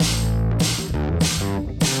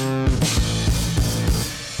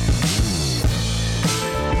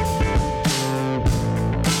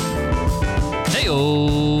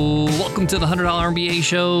to the $100 MBA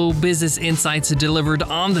Show, business insights delivered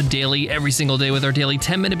on the daily, every single day with our daily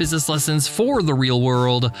 10-minute business lessons for the real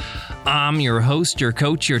world. I'm your host, your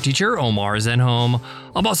coach, your teacher, Omar Zenhom.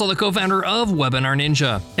 I'm also the co-founder of Webinar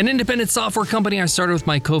Ninja, an independent software company I started with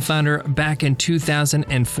my co-founder back in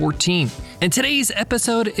 2014. And today's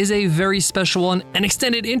episode is a very special one, an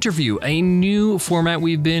extended interview, a new format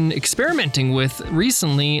we've been experimenting with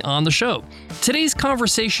recently on the show. Today's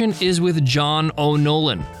conversation is with John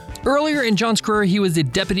O'Nolan. Earlier in John's career, he was the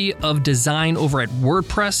deputy of design over at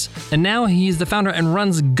WordPress, and now he's the founder and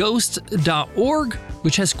runs Ghost.org,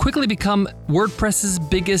 which has quickly become WordPress's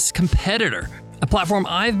biggest competitor. A platform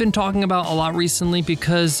I've been talking about a lot recently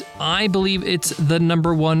because I believe it's the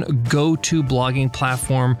number one go-to blogging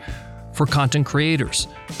platform for content creators.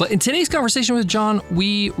 But in today's conversation with John,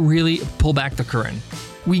 we really pull back the curtain.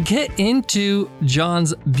 We get into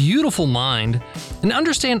John's beautiful mind and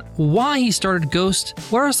understand why he started Ghost,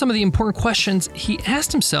 what are some of the important questions he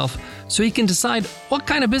asked himself so he can decide what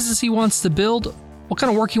kind of business he wants to build, what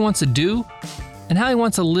kind of work he wants to do, and how he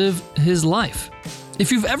wants to live his life.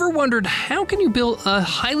 If you've ever wondered how can you build a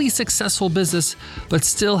highly successful business but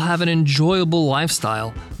still have an enjoyable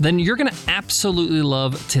lifestyle, then you're going to absolutely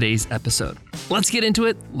love today's episode. Let's get into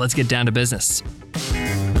it. Let's get down to business.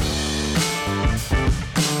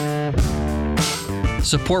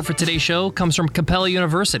 Support for today's show comes from Capella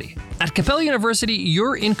University. At Capella University,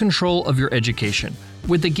 you're in control of your education.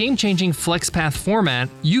 With the game-changing FlexPath format,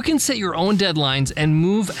 you can set your own deadlines and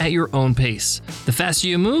move at your own pace. The faster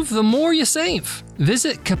you move, the more you save.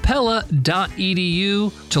 Visit capella.edu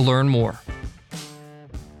to learn more.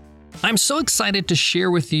 I'm so excited to share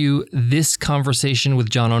with you this conversation with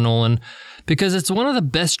John O'Nolan because it's one of the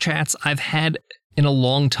best chats I've had in a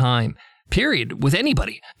long time. Period, with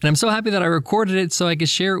anybody. And I'm so happy that I recorded it so I could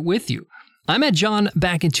share it with you. I met John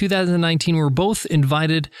back in 2019. We were both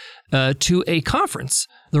invited to a conference,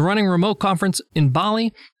 the Running Remote conference in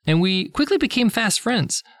Bali, and we quickly became fast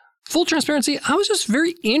friends. Full transparency, I was just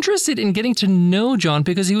very interested in getting to know John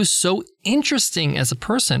because he was so interesting as a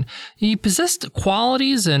person. He possessed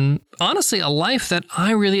qualities and honestly a life that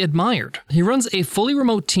I really admired. He runs a fully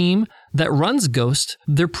remote team that runs Ghost.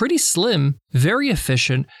 They're pretty slim, very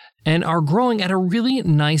efficient, and are growing at a really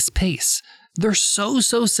nice pace. They're so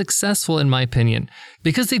successful, in my opinion,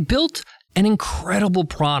 because they built an incredible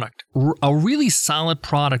product, a really solid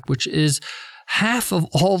product, which is half of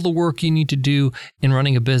all the work you need to do in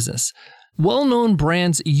running a business. Well-known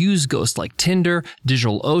brands use Ghost like Tinder,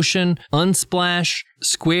 DigitalOcean, Unsplash,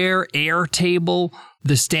 Square, Airtable,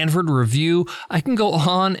 the Stanford Review. I can go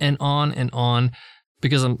on and on and on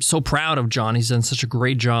because I'm so proud of John. He's done such a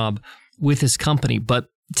great job with his company, but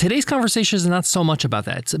today's conversation is not so much about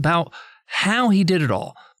that. It's about how he did it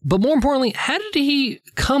all. But more importantly, how did he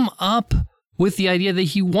come up with the idea that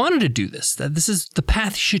he wanted to do this, that this is the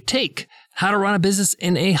path he should take, how to run a business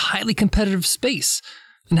in a highly competitive space,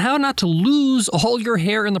 and how not to lose all your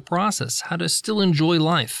hair in the process, how to still enjoy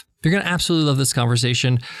life. You're going to absolutely love this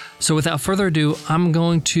conversation. So without further ado, I'm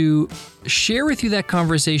going to share with you that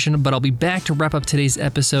conversation, but I'll be back to wrap up today's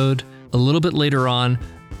episode a little bit later on.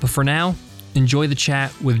 But for now, enjoy the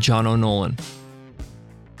chat with John O'Nolan.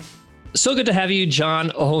 So good to have you,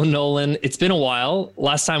 John O'Nolan. It's been a while.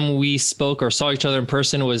 Last time we spoke or saw each other in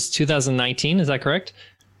person was 2019. Is that correct?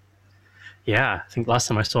 Yeah, I think last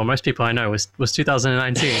time I saw most people I know was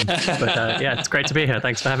 2019. But yeah, it's great to be here.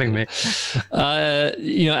 Thanks for having me.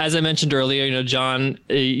 As I mentioned earlier, John,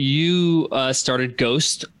 you started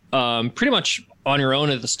Ghost pretty much on your own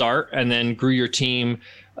at the start and then grew your team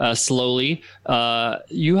slowly.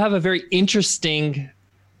 You have a very interesting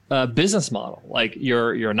business model. Like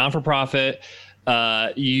you're a non-for-profit.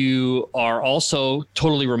 You are also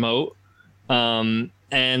totally remote. And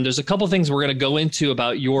there's a couple of things we're going to go into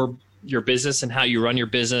about your business and how you run your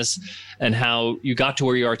business and how you got to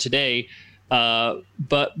where you are today.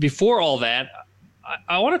 But before all that,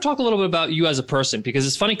 I want to talk a little bit about you as a person, because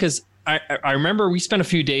it's funny because I remember we spent a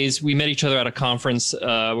few days, we met each other at a conference. We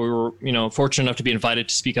were, fortunate enough to be invited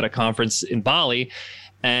to speak at a conference in Bali.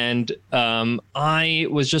 And I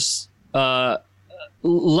was just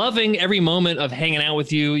loving every moment of hanging out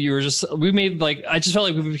with you. I just felt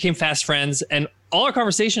like we became fast friends, and all our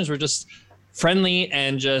conversations were just friendly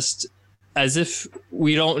and just as if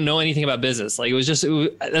we don't know anything about business. Like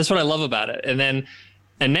that's what I love about it.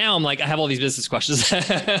 And now I'm like, I have all these business questions,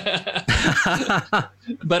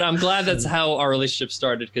 but I'm glad that's how our relationship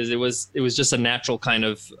started, because it was just a natural kind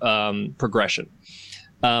of progression.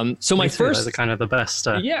 So my first, those are kind of the best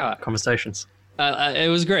conversations.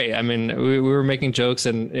 It was great. I mean, we were making jokes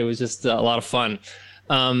and it was just a lot of fun.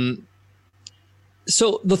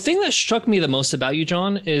 So the thing that struck me the most about you,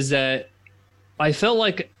 John, is that I felt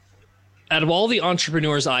like out of all the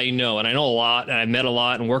entrepreneurs I know, and I know a lot, and I met a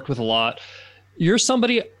lot and worked with a lot, you're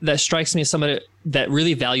somebody that strikes me as somebody that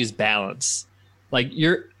really values balance. Like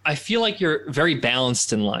I feel like you're very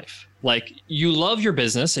balanced in life. Like you love your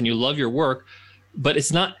business and you love your work, but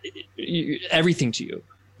it's not everything to you.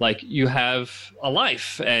 Like you have a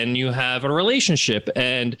life and you have a relationship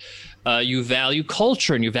and you value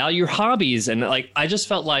culture and you value your hobbies. And like, I just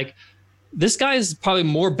felt like this guy is probably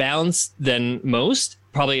more balanced than most.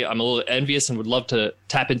 Probably I'm a little envious and would love to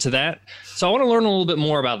tap into that. So I want to learn a little bit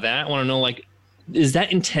more about that. I want to know, like, is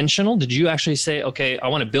that intentional? Did you actually say, okay, I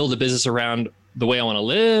want to build a business around the way I want to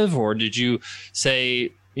live? Or did you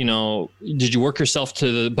say, did you work yourself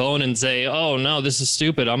to the bone and say, oh no, this is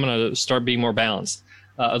stupid, I'm going to start being more balanced?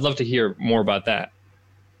 I'd love to hear more about that.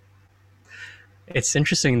 It's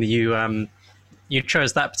interesting that you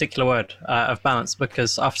chose that particular word of balance,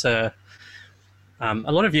 because after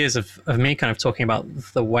a lot of years of me kind of talking about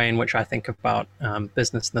the way in which I think about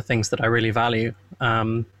business and the things that I really value,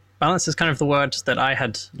 balance is kind of the word that I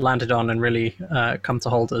had landed on and really come to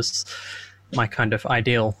hold as my kind of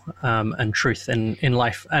ideal and truth in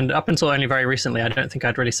life. And up until only very recently, I don't think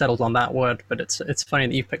I'd really settled on that word, but it's funny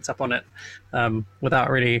that you picked up on it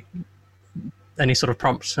without really any sort of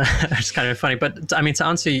prompt. It's kind of funny. But I mean, to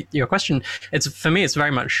answer your question, for me, it's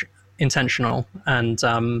very much intentional.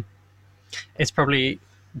 And it's probably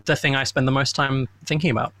the thing I spend the most time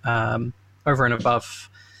thinking about over and above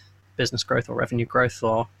business growth or revenue growth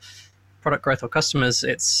or product growth or customers.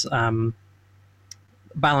 It's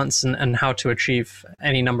balance and how to achieve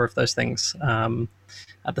any number of those things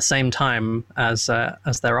at the same time as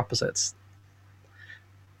their opposites.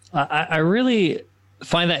 I really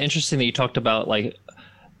find that interesting that you talked about, like,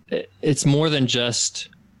 it's more than just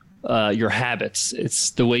your habits.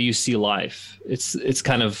 It's the way you see life. It's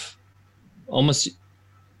kind of almost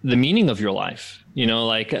the meaning of your life.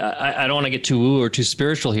 Like I don't want to get too woo or too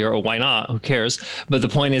spiritual here, or why not? Who cares? But the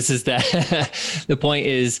point is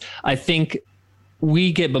that I think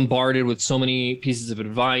we get bombarded with so many pieces of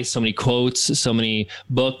advice, so many quotes, so many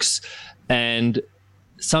books, and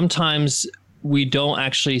sometimes we don't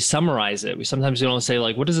actually summarize it. Sometimes we don't say,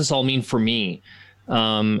 like, what does this all mean for me?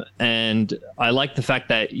 And I like the fact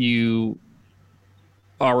that you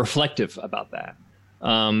are reflective about that.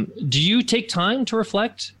 Do you take time to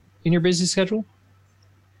reflect in your busy schedule?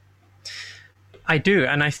 I do.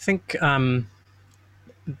 And I think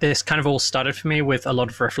this kind of all started for me with a lot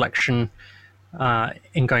of reflection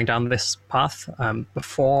in going down this path.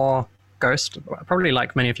 Before Ghost, probably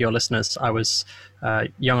like many of your listeners, I was a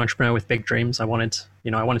young entrepreneur with big dreams. I wanted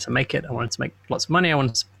to make it. I wanted to make lots of money. I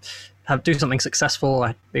wanted to do something successful. I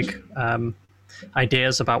had big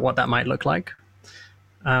ideas about what that might look like.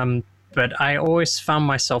 But I always found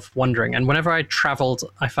myself wondering, and whenever I traveled,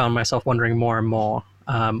 I found myself wondering more and more,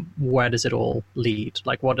 where does it all lead?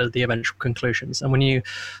 Like, what are the eventual conclusions? And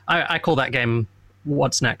I call that game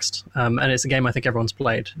What's Next? And it's a game I think everyone's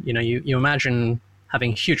played. You imagine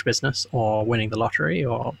having a huge business or winning the lottery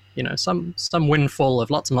or, some windfall of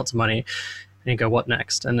lots and lots of money. And you go, what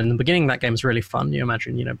next? And in the beginning, that game's really fun. You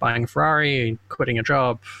imagine, buying a Ferrari, quitting a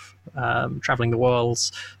job, traveling the world,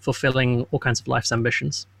 fulfilling all kinds of life's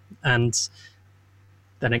ambitions. And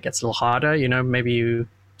then it gets a little harder. Maybe you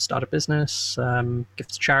start a business, give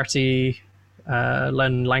to charity,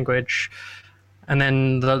 learn language. And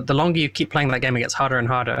then the longer you keep playing that game, it gets harder and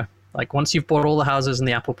harder. Like once you've bought all the houses and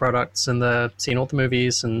the Apple products and seen all the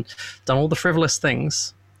movies and done all the frivolous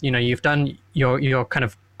things, you've done your kind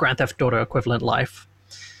of Grand Theft Auto equivalent life.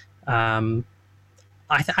 I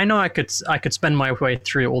know I could spend my way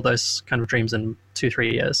through all those kind of dreams in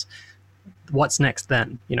 2-3 years. What's next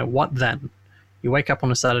then? What then? You wake up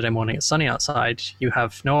on a Saturday morning, it's sunny outside, you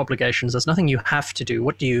have no obligations, there's nothing you have to do.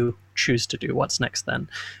 What do you choose to do? What's next then?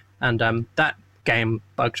 And that game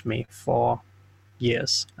bugged me for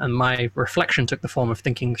years. And my reflection took the form of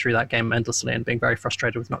thinking through that game endlessly and being very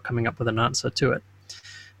frustrated with not coming up with an answer to it.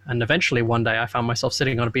 And eventually one day I found myself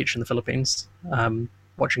sitting on a beach in the Philippines,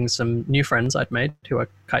 watching some new friends I'd made who were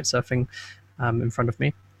kite surfing in front of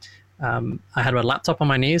me. I had a laptop on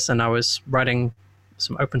my knees and I was writing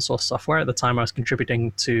some open source software. At the time I was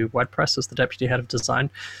contributing to WordPress as the deputy head of design.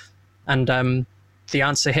 And the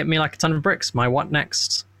answer hit me like a ton of bricks. My what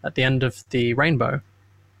next at the end of the rainbow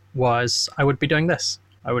was I would be doing this.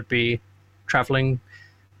 I would be traveling,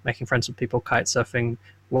 making friends with people, kite surfing,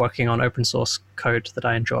 working on open source code that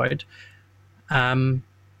I enjoyed. And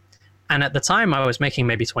at the time I was making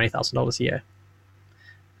maybe $20,000 a year.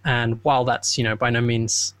 And while that's, by no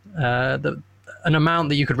means an amount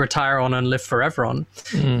that you could retire on and live forever on,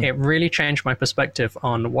 it really changed my perspective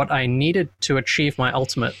on what I needed to achieve my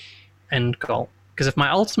ultimate end goal. Because if my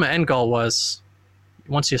ultimate end goal was,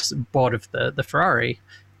 once you're bored of the Ferrari,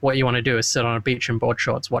 what you want to do is sit on a beach in board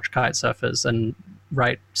shorts, watch kite surfers, and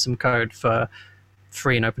write some code for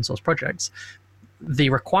free and open source projects. The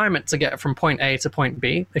requirement to get from point A to point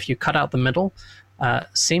B, if you cut out the middle,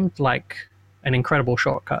 seemed like an incredible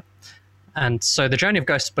shortcut. And so the journey of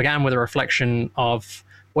Ghost began with a reflection of,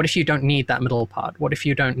 what if you don't need that middle part? What if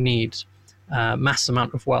you don't need a mass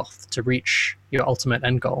amount of wealth to reach your ultimate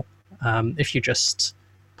end goal? If you just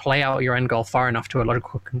play out your end goal far enough to a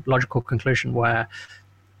logical conclusion where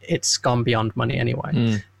it's gone beyond money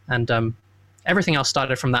anyway. And everything else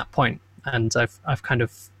started from that point. And I've kind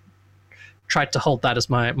of tried to hold that as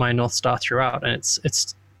my North Star throughout. And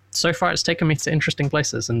it's so far it's taken me to interesting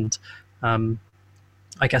places, and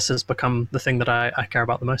I guess has become the thing that I care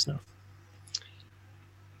about the most now.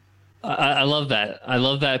 I love that. I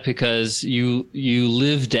love that because you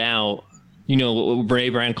lived out, you know, what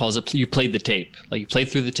Brene Brown calls it, you played the tape. Like, you played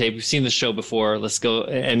through the tape. You've seen the show before. Let's go.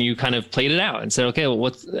 And you kind of played it out and said, okay,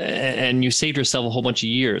 well, and you saved yourself a whole bunch of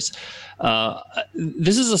years.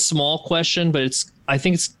 This is a small question, but I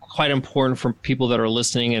think it's quite important for people that are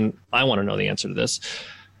listening. And I want to know the answer to this.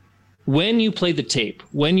 When you played the tape,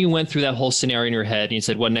 when you went through that whole scenario in your head and you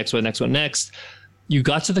said, what next, what next, what next? You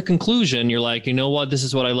got to the conclusion, you're like, you know what, this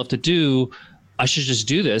is what I love to do. I should just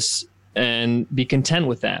do this and be content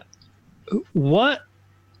with that. What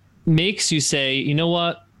makes you say, you know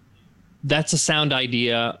what, that's a sound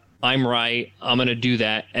idea. I'm right. I'm going to do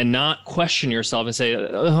that, and not question yourself and say,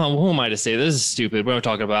 oh, who am I to say this is stupid? What am I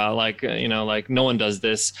talking about? Like, you know, like no one does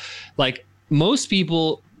this. Like, most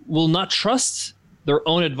people will not trust their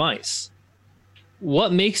own advice.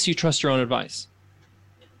 What makes you trust your own advice?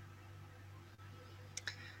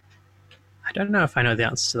 I don't know if I know the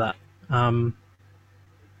answer to that.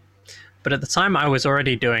 But at the time I was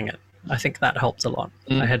already doing it. I think that helped a lot.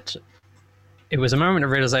 It was a moment of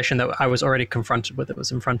realization that I was already confronted with. It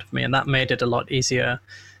was in front of me, and that made it a lot easier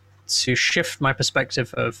to shift my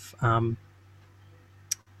perspective of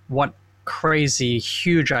what crazy,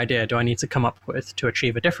 huge idea do I need to come up with to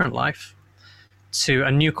achieve a different life, to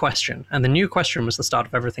a new question. And the new question was the start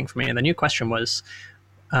of everything for me. And the new question was,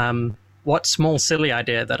 what small, silly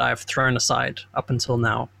idea that I've thrown aside up until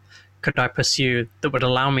now could I pursue that would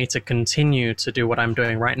allow me to continue to do what I'm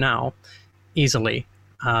doing right now easily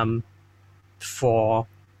for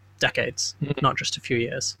decades, not just a few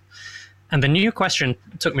years? And the new question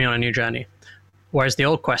took me on a new journey. Whereas the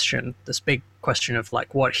old question, this big question of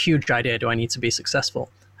like, what huge idea do I need to be successful,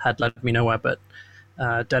 had led me nowhere but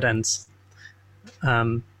dead ends.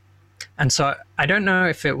 And so I don't know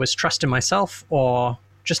if it was trust in myself or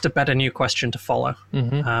just a better new question to follow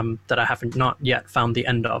that I haven't not yet found the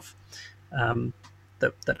end of,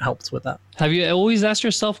 that helps with that. Have you always asked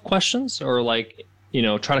yourself questions, or like, you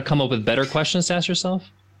know, try to come up with better questions to ask yourself?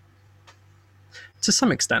 To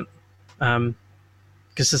some extent, because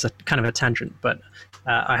this is a kind of a tangent, but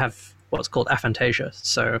I have what's called aphantasia.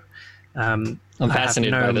 So I'm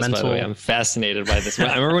fascinated by this, by the way. I'm fascinated by this.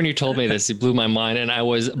 I remember when you told me this, it blew my mind, and I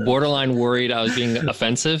was borderline worried I was being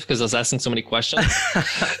offensive because I was asking so many questions.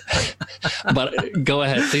 But go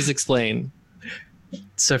ahead, please explain.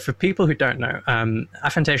 So for people who don't know,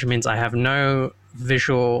 aphantasia means I have no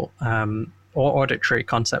visual or auditory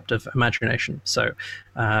concept of imagination. So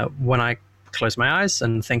when I close my eyes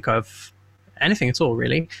and think of anything at all,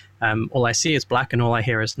 really, all I see is black and all I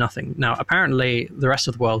hear is nothing. Now, apparently, the rest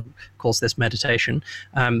of the world calls this meditation.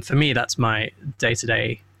 For me, that's my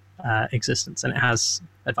day-to-day existence, and it has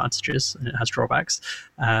advantages and it has drawbacks.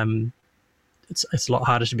 It's a lot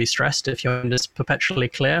harder to be stressed if your mind is perpetually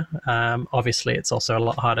clear. Obviously, it's also a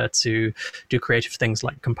lot harder to do creative things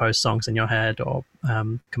like compose songs in your head, or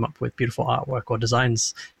come up with beautiful artwork or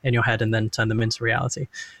designs in your head and then turn them into reality.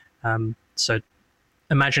 So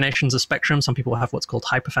imagination's a spectrum. Some people have what's called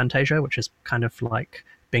hyperphantasia, which is kind of like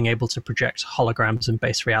being able to project holograms and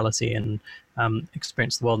base reality and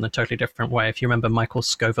experience the world in a totally different way. If you remember Michael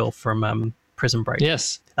Scoville from Prison Break,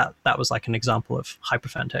 yes, that was like an example of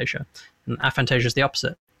hyperphantasia. And aphantasia is the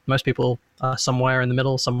opposite. Most people are somewhere in the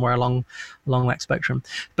middle, somewhere along that spectrum.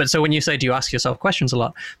 But so when you say, do you ask yourself questions a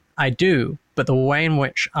lot? I do, but the way in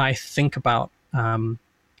which I think about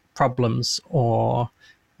problems or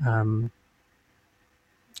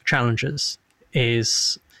challenges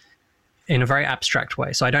is in a very abstract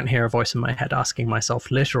way. So I don't hear a voice in my head asking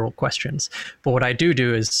myself literal questions. But what I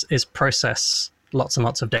do is process lots and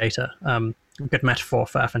lots of data. A good metaphor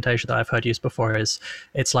for aphantasia that I've heard used before is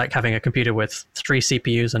it's like having a computer with 3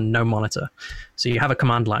 CPUs and no monitor. So you have a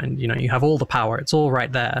command line, you know, you have all the power, it's all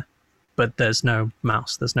right there, but there's no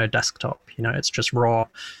mouse, there's no desktop, you know, it's just raw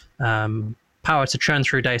power to churn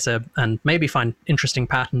through data and maybe find interesting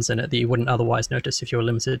patterns in it that you wouldn't otherwise notice if you were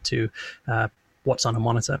limited to what's on a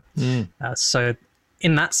monitor. So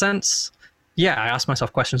in that sense, yeah, I ask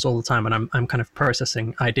myself questions all the time, and I'm kind of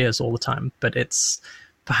processing ideas all the time, but it's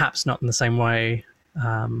perhaps not in the same way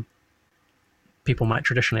people might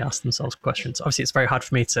traditionally ask themselves questions. Obviously, it's very hard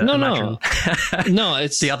for me to imagine no,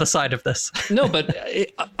 it's the other side of this. No, but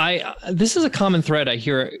this is a common thread I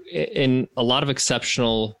hear in a lot of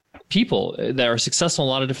exceptional people that are successful in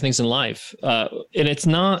a lot of different things in life.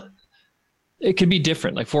 And it could be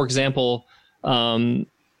different. Like, for example, a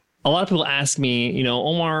lot of people ask me,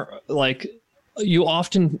 Omar, like, you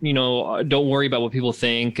often, don't worry about what people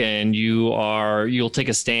think, and you'll take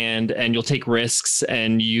a stand and you'll take risks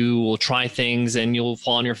and you will try things and you'll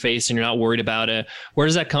fall on your face and you're not worried about it. Where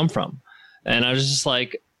does that come from? And I was just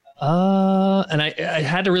like, and I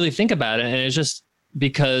had to really think about it. And it's just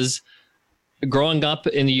because growing up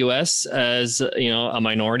in the US as, a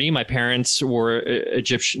minority, my parents were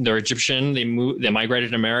Egyptian. They're Egyptian. They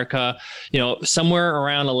migrated to America, somewhere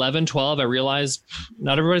around 11, 12, I realized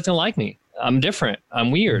not everybody's going to like me. I'm different. I'm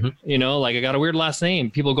weird. Like, I got a weird last name.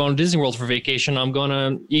 People going to Disney World for vacation. I'm going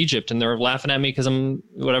to Egypt, and they're laughing at me because I'm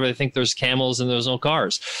whatever. They think there's camels and there's no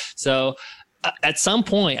cars. So at some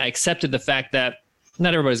point I accepted the fact that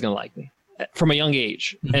not everybody's going to like me from a young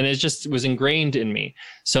age. And it just was ingrained in me.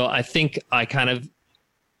 So I think I kind of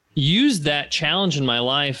used that challenge in my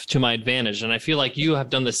life to my advantage. And I feel like you have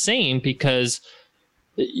done the same, because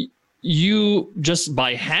you just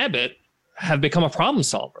by habit have become a problem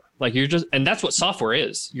solver. Like, and that's what software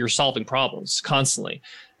is. You're solving problems constantly.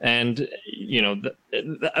 And,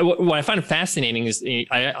 what I find fascinating is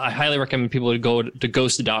I highly recommend people to go to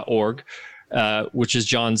ghost.org, which is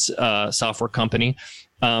John's software company.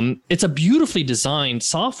 It's a beautifully designed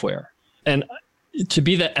software. And to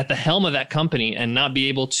be at the helm of that company and not be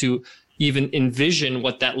able to even envision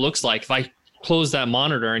what that looks like. If I close that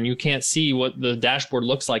monitor and you can't see what the dashboard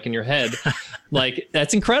looks like in your head, like,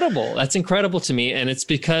 that's incredible. That's incredible to me. And it's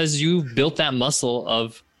because you've built that muscle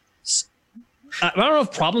of, I don't know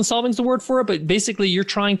if problem solving is the word for it, but basically you're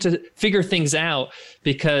trying to figure things out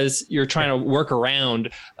because you're trying to work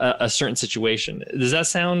around a certain situation. Does that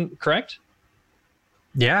sound correct?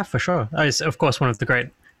 Yeah, for sure. Of course, one of the great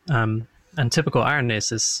and typical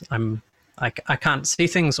ironies is I can't see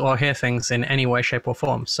things or hear things in any way, shape, or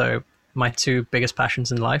form. So my two biggest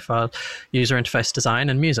passions in life are user interface design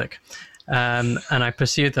and music. And I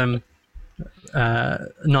pursue them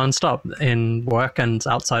nonstop in work and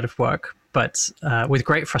outside of work, but with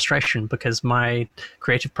great frustration, because my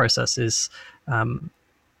creative process is,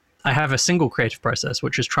 I have a single creative process,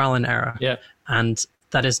 which is trial and error. Yeah. And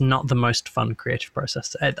that is not the most fun creative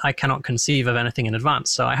process. I cannot conceive of anything in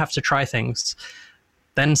advance. So I have to try things,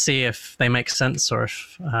 then see if they make sense, or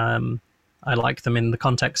if I like them in the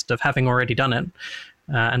context of having already done it,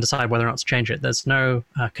 and decide whether or not to change it. There's no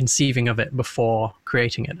conceiving of it before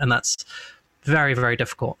creating it. And that's very, very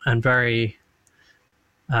difficult, and very,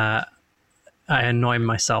 I annoy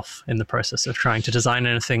myself in the process of trying to design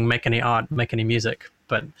anything, make any art, make any music.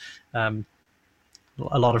 But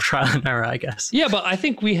a lot of trial and error, I guess. Yeah, but I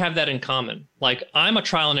think we have that in common. Like, I'm a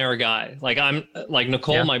trial and error guy. Like, I'm like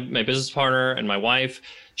Nicole, my business partner, and my wife.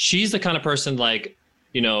 She's the kind of person, like,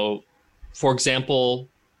 for example,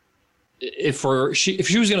 if she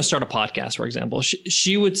was going to start a podcast, for example,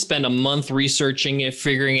 she would spend a month researching it,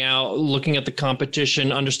 figuring out, looking at the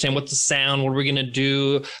competition, understand what's the sound, what are we going to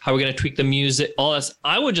do, how are we going to tweak the music, all this.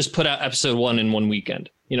 I would just put out episode 1 in one weekend.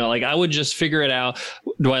 Like, I would just figure it out.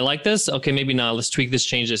 Do I like this? Okay, maybe not. Let's tweak this,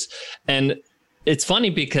 change this. And it's funny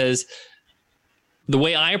because the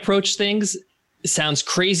way I approach things sounds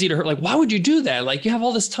crazy to her. Like, why would you do that? Like, you have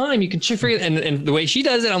all this time, you can figure it. And the way she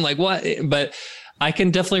does it, I'm like, what? But I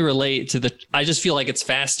can definitely relate to I just feel like it's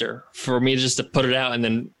faster for me just to put it out and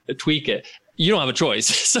then tweak it. You don't have a choice.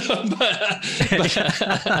 So,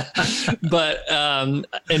 but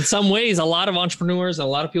in some ways, a lot of entrepreneurs and a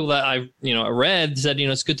lot of people that I've read said,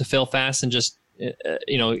 it's good to fail fast and just get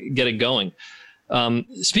it going.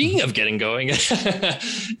 Speaking of getting going,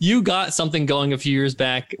 you got something going a few years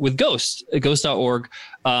back with ghost.org.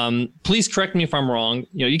 Please correct me if I'm wrong.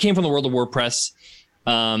 You came from the world of WordPress,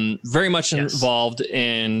 very much involved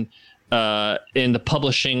in the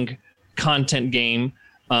publishing content game.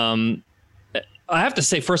 I have to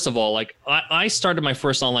say, first of all, like, I started my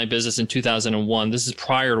first online business in 2001. This is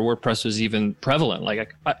prior to WordPress was even prevalent.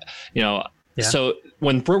 Like, so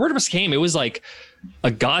when WordPress came, it was like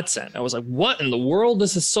a godsend. I was like, what in the world?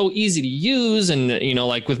 This is so easy to use. And,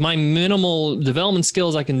 like, with my minimal development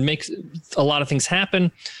skills, I can make a lot of things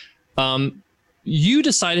happen. You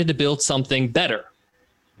decided to build something better,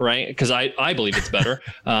 right? Because I believe it's better.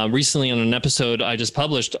 Recently on an episode I just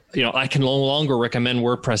published, I can no longer recommend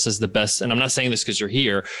WordPress as the best. And I'm not saying this because you're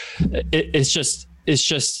here. It's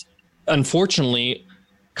just unfortunately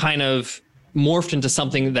kind of morphed into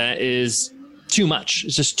something that is too much.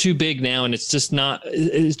 It's just too big now, and it's just not.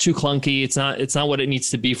 It's too clunky. It's not what it needs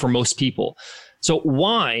to be for most people. So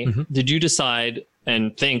why did you decide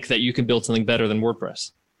and think that you can build something better than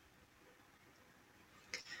WordPress?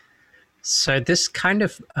 So this kind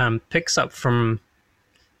of picks up from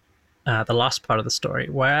the last part of the story,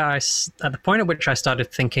 where at the point at which I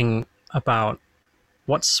started thinking about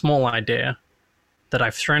what small idea that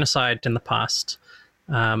I've thrown aside in the past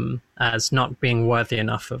as not being worthy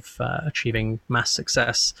enough of achieving mass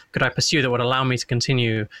success could I pursue that would allow me to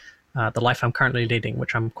continue the life I'm currently leading,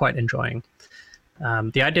 which I'm quite enjoying.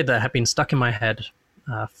 The idea that had been stuck in my head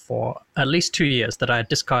for at least 2 years, that I had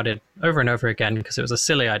discarded over and over again because it was a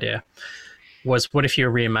silly idea, was what if you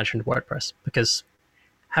reimagined WordPress? Because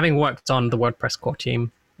having worked on the WordPress core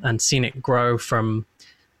team and seen it grow from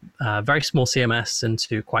very small CMS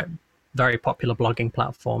into quite very popular blogging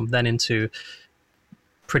platform, then into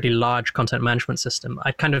pretty large content management system,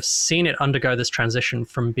 I'd kind of seen it undergo this transition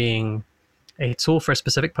from being a tool for a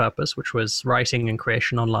specific purpose, which was writing and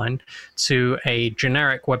creation online, to a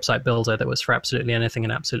generic website builder that was for absolutely anything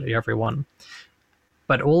and absolutely everyone.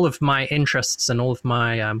 But all of my interests and all of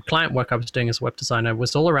my client work I was doing as a web designer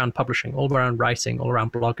was all around publishing, all around writing, all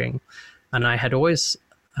around blogging. And I had always,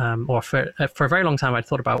 for a very long time, I'd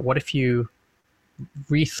thought about what if you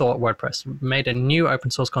rethought WordPress, made a new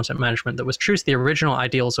open source content management that was true to the original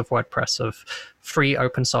ideals of WordPress, of free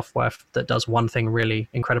open software that does one thing really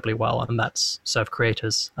incredibly well, and that's serve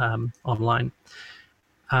creators online.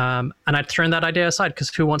 And I'd thrown that idea aside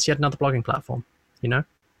because who wants yet another blogging platform,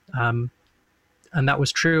 and that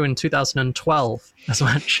was true in 2012 as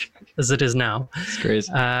much as it is now. It's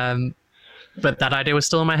crazy. But that idea was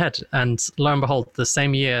still in my head, and lo and behold, the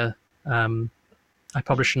same year, I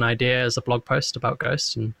published an idea as a blog post about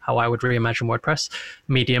Ghost and how I would reimagine WordPress.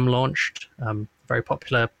 Medium launched, a very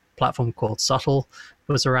popular platform called Subtle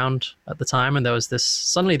was around at the time, and there was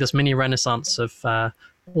suddenly this mini renaissance of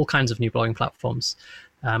all kinds of new blogging platforms,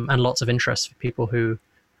 and lots of interest for people who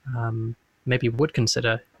maybe would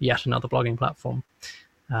consider yet another blogging platform.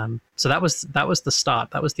 So that was the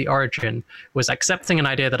start. That was the origin, was accepting an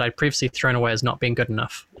idea that I'd previously thrown away as not being good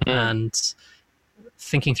enough, and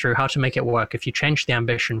thinking through how to make it work. If you change the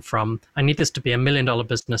ambition from, I need this to be $1 million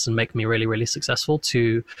business and make me really, really successful,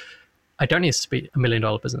 to, I don't need this to be $1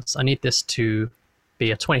 million business. I need this to be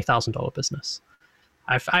a $20,000 business.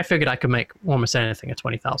 I figured I could make almost anything a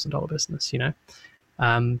 $20,000 business,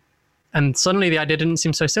 and suddenly the idea didn't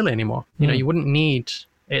seem so silly anymore. You wouldn't need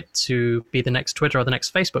it to be the next Twitter or the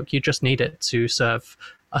next Facebook. You just need it to serve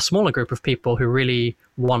a smaller group of people who really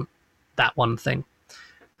want that one thing.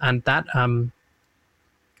 And that,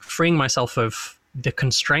 freeing myself of the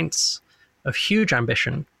constraints of huge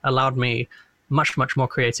ambition allowed me much, much more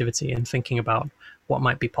creativity in thinking about what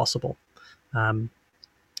might be possible. And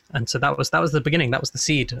so that was the beginning. That was the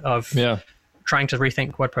seed of trying to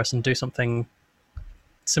rethink WordPress and do something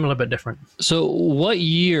similar but different. So what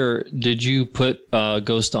year did you put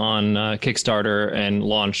Ghost on Kickstarter and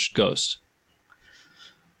launch Ghost?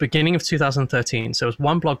 Beginning of 2013. So it was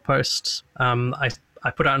one blog post. I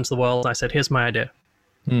put out into the world. I said, here's my idea.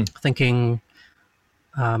 Thinking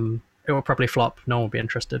it will probably flop, no one will be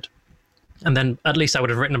interested. And then at least I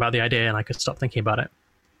would have written about the idea and I could stop thinking about it.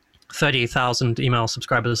 30,000 email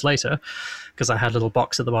subscribers later, because I had a little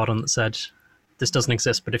box at the bottom that said, this doesn't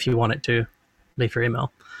exist, but if you want it to, leave your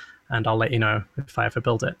email and I'll let you know if I ever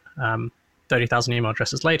build it. 30,000 email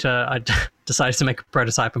addresses later, I decided to make a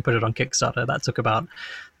prototype and put it on Kickstarter. That took about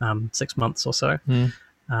 6 months or so.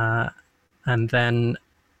 And then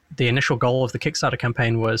the initial goal of the Kickstarter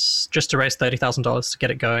campaign was just to raise $30,000 to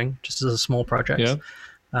get it going, just as a small project.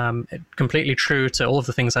 Completely true to all of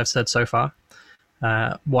the things I've said so far.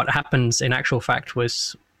 What happens in actual fact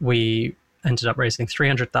was we ended up raising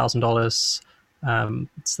 $300,000.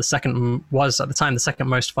 It's was at the time the second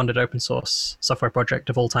most funded open source software project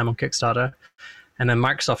of all time on Kickstarter. And then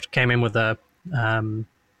Microsoft came in with a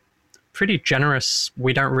pretty generous,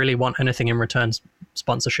 we don't really want anything in return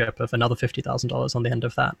sponsorship of another $50,000 on the end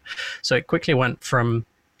of that. So it quickly went from,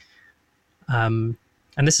 and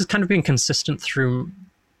this has kind of been consistent through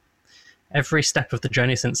every step of the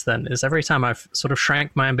journey since then, is every time I've sort of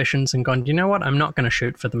shrank my ambitions and gone, you know what, I'm not going to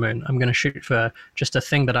shoot for the moon. I'm going to shoot for just a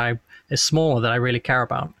thing that is smaller that I really care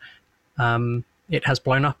about. It has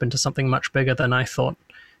blown up into something much bigger than I thought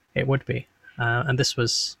it would be. And this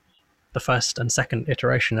was the first and second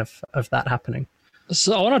iteration of that happening.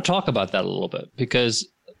 So I want to talk about that a little bit, because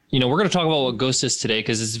we're going to talk about what Ghost is today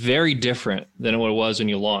because it's very different than what it was when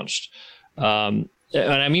you launched. And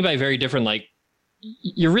I mean by very different, like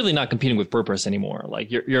you're really not competing with WordPress anymore.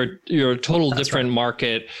 Like you're a total different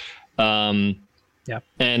market. Yeah.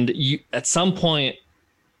 And you, at some point,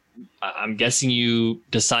 I'm guessing you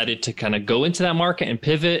decided to kind of go into that market and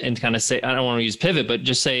pivot and kind of say, I don't want to use pivot, but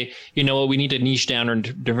just say, you know what, we need to niche down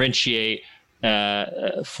and differentiate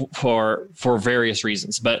for various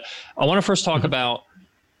reasons. But I want to first talk about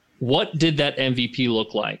what did that MVP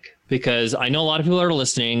look like? Because I know a lot of people are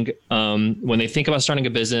listening. When they think about starting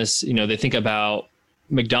a business, they think about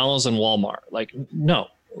McDonald's and Walmart. Like, no,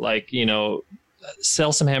 like,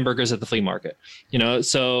 sell some hamburgers at the flea market,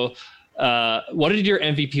 so what did your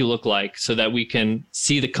MVP look like so that we can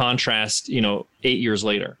see the contrast, 8 years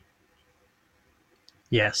later?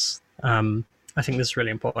 Yes. I think this is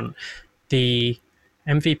really important. The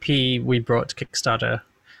MVP we brought to Kickstarter,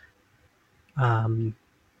 I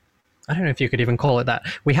don't know if you could even call it that.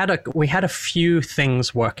 We had a few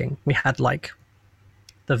things working. We had like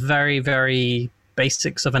the very, very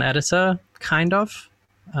basics of an editor, kind of,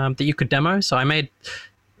 that you could demo. So I made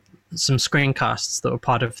some screencasts that were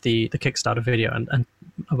part of the Kickstarter video and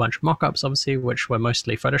a bunch of mock-ups, obviously, which were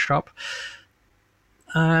mostly Photoshop.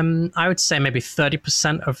 I would say maybe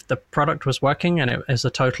 30% of the product was working, and it is a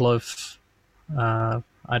total of,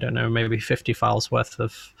 I don't know, maybe 50 files worth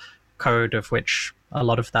of code, of which a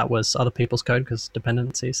lot of that was other people's code because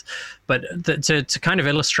dependencies. But to kind of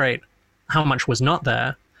illustrate how much was not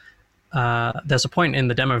there, there's a point in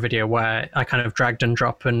the demo video where I kind of dragged and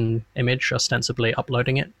drop an image, ostensibly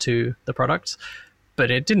uploading it to the product, but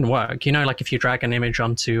it didn't work. Like if you drag an image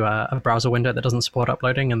onto a browser window that doesn't support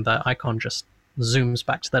uploading and the icon just zooms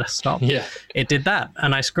back to the desktop. Yeah, it did that,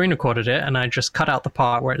 and I screen recorded it, and I just cut out the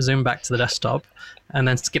part where it zoomed back to the desktop, and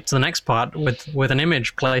then skipped to the next part with an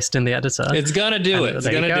image placed in the editor. It's gonna do it. It's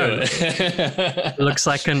gonna do it. It looks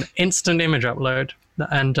like an instant image upload,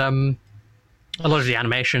 and a lot of the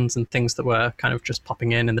animations and things that were kind of just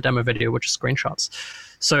popping in the demo video were just screenshots.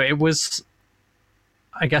 So it was,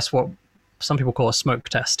 I guess, what some people call a smoke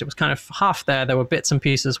test. It was kind of half there. There were bits and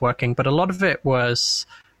pieces working, but a lot of it was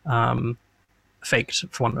faked,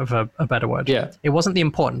 for want of a better word. Yeah. It wasn't the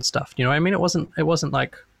important stuff. You know what I mean? It wasn't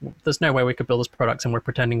like there's no way we could build this product and we're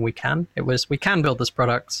pretending we can. It was, we can build this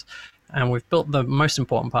product and we've built the most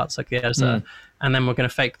important parts like the editor, and then we're going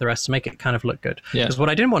to fake the rest to make it kind of look good. Because what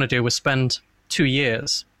I didn't want to do was spend 2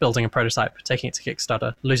 years building a prototype, taking it to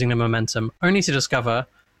Kickstarter, losing the momentum, only to discover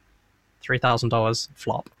 $3,000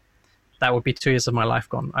 flop. That would be 2 years of my life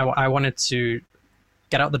gone. I wanted to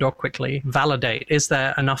get out the door quickly, validate, is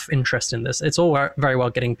there enough interest in this? It's all very well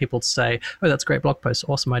getting people to say, oh, that's a great blog post,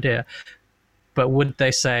 awesome idea. But would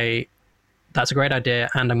they say, that's a great idea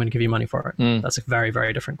and I'm going to give you money for it? That's a very,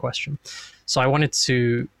 very different question. So I wanted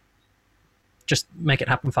to just make it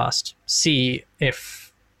happen fast, see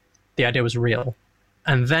if the idea was real.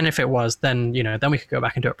 And then if it was, then, then we could go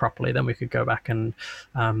back and do it properly. Then we could go back and,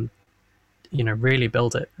 really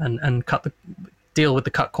build it and deal with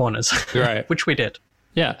the cut corners, right? Which we did.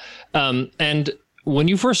 Yeah. And when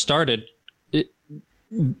you first started,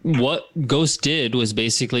 what Ghost did was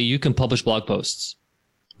basically you can publish blog posts,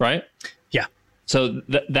 right? Yeah. So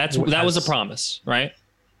that was a promise, right?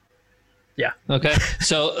 Yeah. Okay.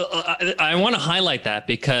 So I want to highlight that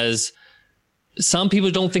because some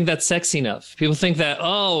people don't think that's sexy enough. People think that,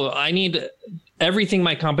 oh, I need everything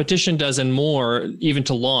my competition does and more even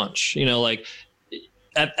to launch. Like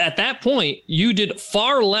at that point, you did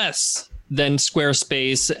far less than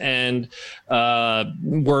Squarespace and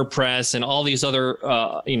WordPress and all these other,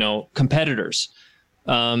 competitors.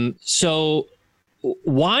 So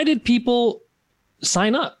why did people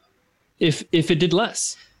sign up if it did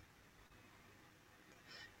less?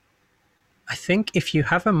 I think if you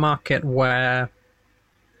have a market where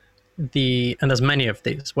and there's many of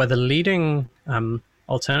these, where the leading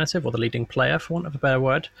alternative or the leading player, for want of a better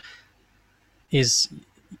word, is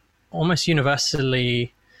almost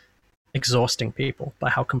universally exhausting people by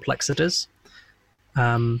how complex it is.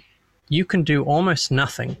 You can do almost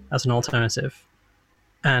nothing as an alternative,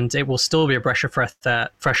 and it will still be a breath of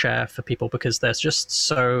fresh air for people because they're just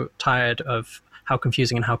so tired of how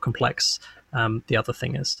confusing and how complex the other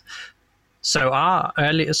thing is. So our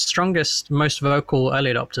strongest, most vocal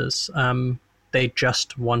early adopters, they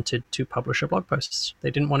just wanted to publish a blog post. They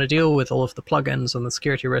didn't want to deal with all of the plugins and the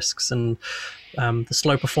security risks and the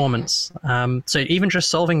slow performance. So even just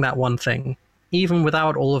solving that one thing, even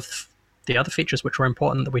without all of the other features which were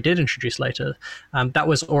important that we did introduce later, that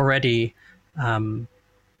was already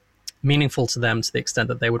meaningful to them to the extent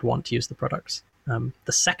that they would want to use the products.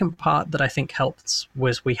 The second part that I think helped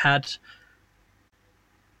was we had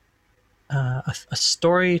a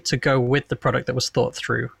story to go with the product that was thought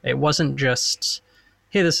through. It wasn't just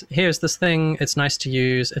here's this thing. It's nice to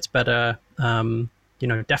use. It's better.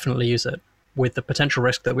 Definitely use it. With the potential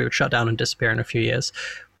risk that we would shut down and disappear in a few years,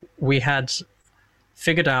 we had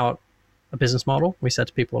figured out a business model. We said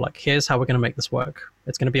to people, like, here's how we're going to make this work.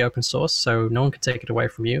 It's going to be open source, so no one can take it away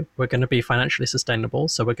from you. We're going to be financially sustainable,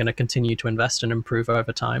 so we're going to continue to invest and improve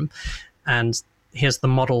over time. And here's the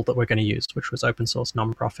model that we're going to use, which was open source,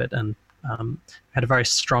 non-profit, and had a very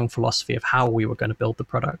strong philosophy of how we were going to build the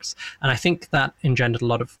products. And I think that engendered a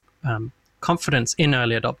lot of confidence in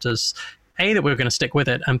early adopters, A, that we were going to stick with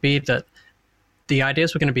it, and B, that the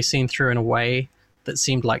ideas were going to be seen through in a way that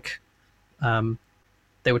seemed like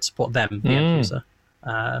they would support them, the end user,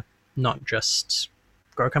 not just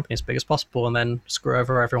grow a company as big as possible and then screw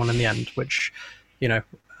over everyone in the end, which,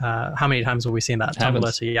 how many times have we seen that?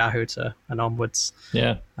 Tumblr to Yahoo to and onwards.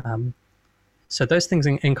 Yeah. So those things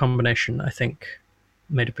in combination, I think,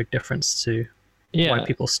 made a big difference to why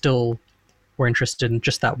people still were interested in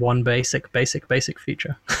just that one basic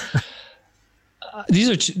feature.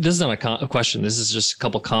 This is not a question. This is just a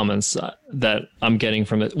couple comments that I'm getting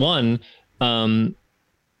from it. One,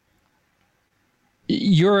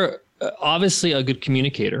 you're obviously a good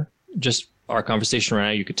communicator. Just our conversation right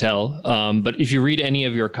now, you could tell. But if you read any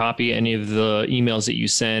of your copy, any of the emails that you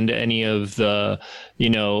send, any of the,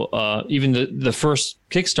 even the first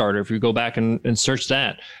Kickstarter, if you go back and search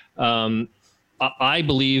that, I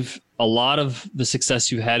believe a lot of the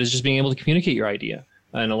success you've had is just being able to communicate your idea.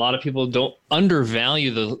 And a lot of people don't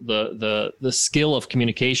undervalue the skill of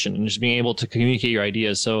communication and just being able to communicate your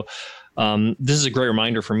ideas. So this is a great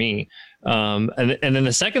reminder for me. And then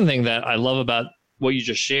the second thing that I love about what you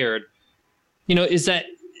just shared, is that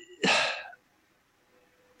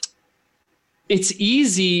it's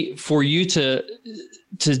easy for you to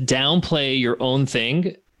downplay your own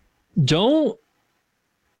thing.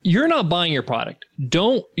 You're not buying your product.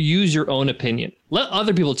 Don't use your own opinion. Let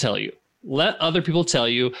other people tell you. Let other people tell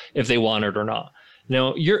you if they want it or not.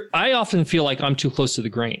 I often feel like I'm too close to the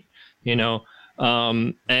grain,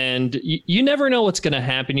 and you never know what's going to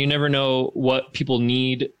happen. You never know what people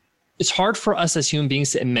need. It's hard for us as human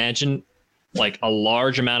beings to imagine like a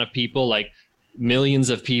large amount of people, like millions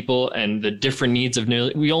of people, and the different needs of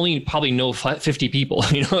we only probably know 50 people,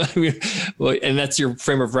 and that's your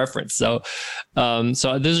frame of reference. So those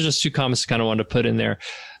are just two comments I kind of wanted to put in there.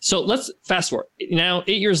 So let's fast forward. Now,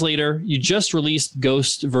 8 years later, you just released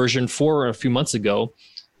Ghost version 4 a few months ago.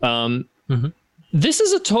 This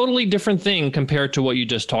is a totally different thing compared to what you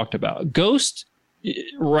just talked about. Ghost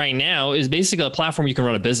right now is basically a platform you can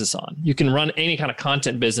run a business on. You can run any kind of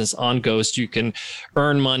content business on Ghost. You can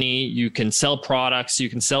earn money. You can sell products. You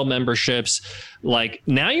can sell memberships. Like,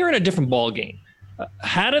 now you're in a different ball game.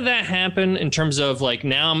 How did that happen in terms of like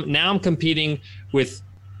now I'm competing with,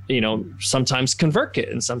 sometimes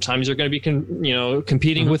ConvertKit, and sometimes you're going to be,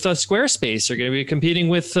 competing with Squarespace. You're going to be competing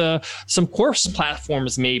with some course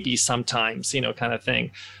platforms, maybe sometimes, kind of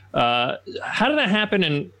thing. How did that happen?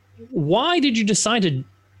 And why did you decide to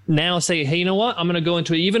now say, hey, you know what? I'm going to go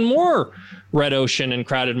into an even more red ocean and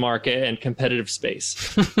crowded market and competitive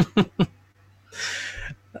space?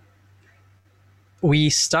 We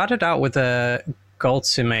started out with a goal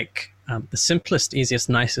to make the simplest, easiest,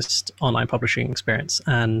 nicest online publishing experience,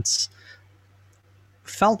 and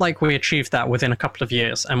felt like we achieved that within a couple of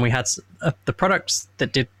years. And we had the products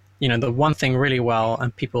that did, the one thing really well,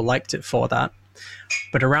 and people liked it for that.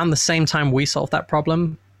 But around the same time we solved that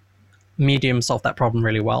problem, Medium solved that problem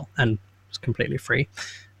really well and was completely free.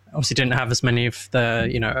 Obviously didn't have as many of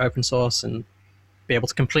the, open source and be able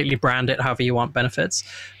to completely brand it however you want benefits,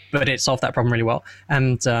 but it solved that problem really well.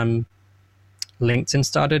 And LinkedIn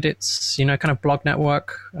started its, kind of blog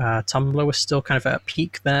network. Tumblr was still kind of at a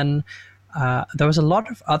peak then. There was a lot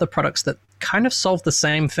of other products that kind of solved the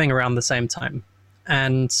same thing around the same time.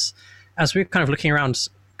 And as we're kind of looking around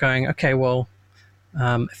going, okay, well,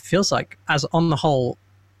 it feels like as on the whole,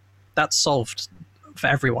 that's solved for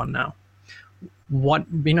everyone now. What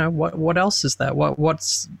else is there?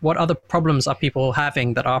 What other problems are people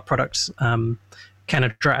having that our products can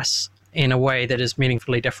address in a way that is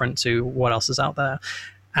meaningfully different to what else is out there?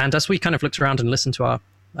 And as we kind of looked around and listened to our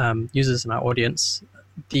users and our audience,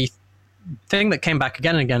 the thing that came back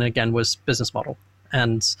again and again and again was business model.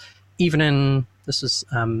 And even this was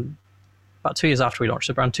about 2 years after we launched,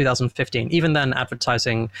 around 2015, even then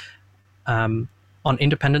advertising on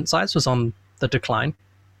independent sites was on the decline,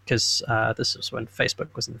 because this was when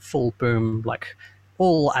Facebook was in full boom. Like,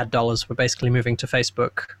 all ad dollars were basically moving to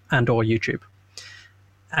Facebook and or YouTube.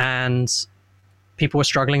 And people were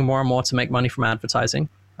struggling more and more to make money from advertising.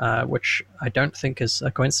 which I don't think is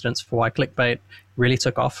a coincidence for why clickbait really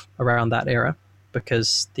took off around that era,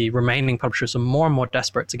 because the remaining publishers are more and more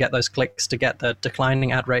desperate to get those clicks, to get the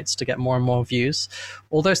declining ad rates, to get more and more views.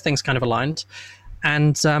 All those things kind of aligned.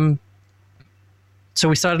 And so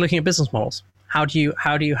we started looking at business models. How do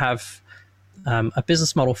you have a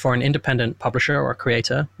business model for an independent publisher or a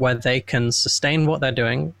creator where they can sustain what they're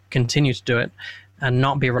doing, continue to do it, and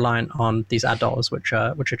not be reliant on these ad dollars, which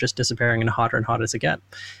are just disappearing and harder to get.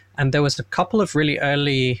 And there was a couple of really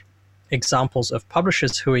early examples of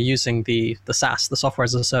publishers who are using the SaaS, the software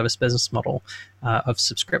as a service business model of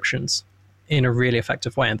subscriptions in a really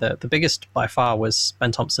effective way. And the biggest by far was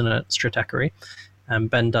Ben Thompson at Stratechery.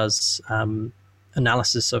 Ben does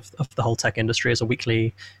analysis of the whole tech industry as a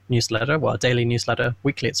weekly newsletter, well, a daily newsletter.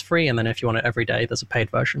 Weekly it's free, and then if you want it every day, there's a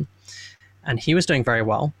paid version. And he was doing very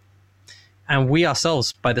well. And we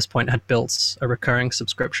ourselves, by this point, had built a recurring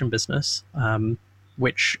subscription business,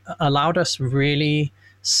 which allowed us really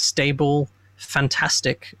stable,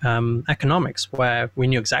 fantastic economics, where we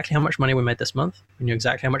knew exactly how much money we made this month. We knew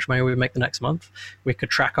exactly how much money we would make the next month. We could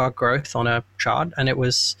track our growth on a chart, and it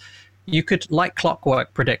was, you could, like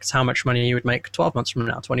clockwork, predict how much money you would make 12 months from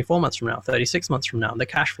now, 24 months from now, 36 months from now. And the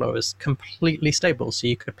cash flow is completely stable, so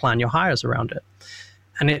you could plan your hires around it.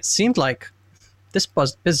 And it seemed like this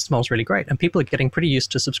business model is really great, and people are getting pretty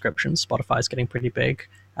used to subscriptions. Spotify's getting pretty big.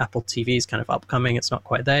 Apple TV is kind of upcoming. It's not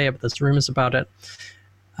quite there, but there's rumors about it.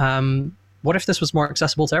 What if this was more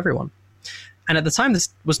accessible to everyone? And at the time, this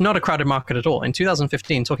was not a crowded market at all. In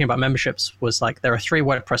 2015, talking about memberships was like, there are 3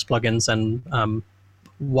 WordPress plugins and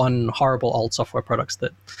one horrible old software product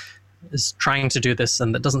that is trying to do this,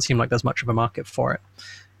 and that doesn't seem like there's much of a market for it.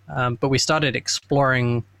 But we started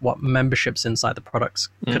exploring what memberships inside the products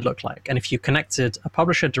could look like. And if you connected a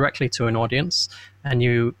publisher directly to an audience and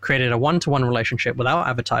you created a one-to-one relationship without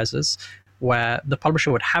advertisers, where the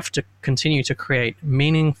publisher would have to continue to create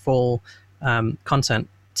meaningful content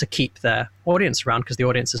to keep their audience around, because the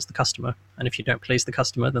audience is the customer. And if you don't please the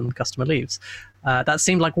customer, then the customer leaves. That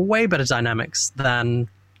seemed like way better dynamics than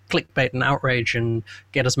clickbait and outrage and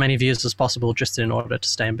get as many views as possible just in order to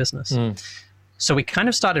stay in business. So we kind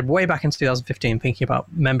of started way back in 2015 thinking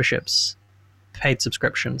about memberships, paid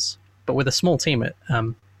subscriptions. But with a small team,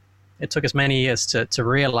 it took us many years to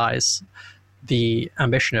realize the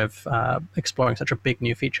ambition of exploring such a big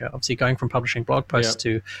new feature. Obviously, going from publishing blog posts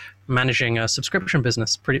to managing a subscription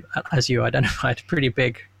business, pretty, as you identified, pretty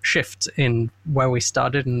big shift in where we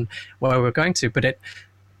started and where we were going to. But it,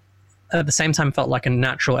 at the same time, felt like a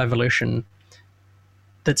natural evolution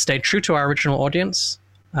that stayed true to our original audience,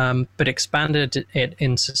 but expanded it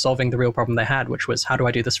into solving the real problem they had, which was, how do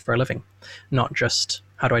I do this for a living? Not just,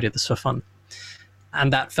 how do I do this for fun?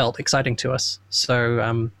 And that felt exciting to us.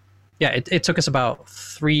 So it took us about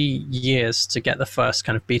 3 years to get the first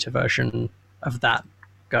kind of beta version of that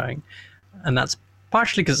going. And that's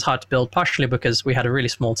partially because it's hard to build, partially because we had a really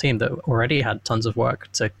small team that already had tons of work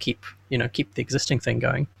to keep the existing thing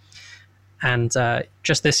going. And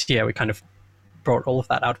just this year, we kind of brought all of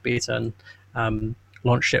that out of beta and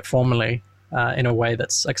launched it formally in a way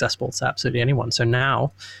that's accessible to absolutely anyone. So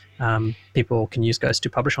now people can use Ghost to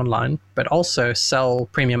publish online, but also sell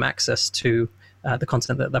premium access to the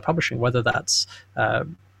content that they're publishing, whether that's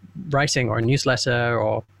writing or a newsletter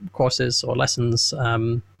or courses or lessons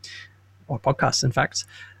or podcasts, in fact.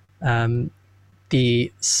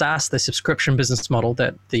 The SaaS, the subscription business model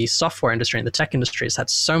that the software industry and the tech industry has had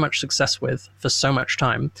so much success with for so much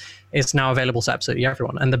time is now available to absolutely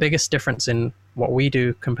everyone. And the biggest difference in what we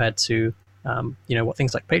do compared to what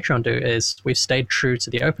things like Patreon do is we've stayed true to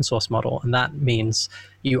the open source model, and that means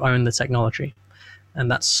you own the technology.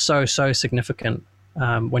 And that's so significant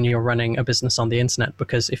when you're running a business on the internet,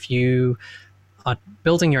 because if you are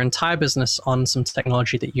building your entire business on some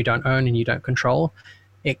technology that you don't own and you don't control,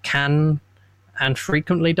 it can and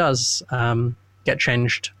frequently does get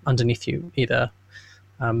changed underneath you, either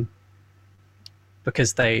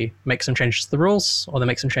because they make some changes to the rules, or they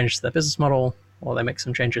make some changes to their business model, or they make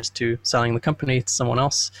some changes to selling the company to someone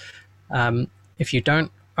else. If you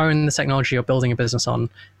don't own the technology you're building a business on,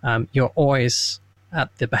 you're always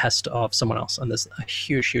at the behest of someone else, and there's a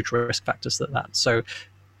huge risk factors to that. So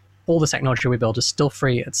all the technology we build is still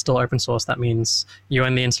free, it's still open source. That means you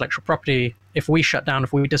own the intellectual property. If we shut down,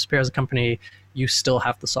 if we disappear as a company, you still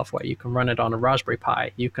have the software. You can run it on a Raspberry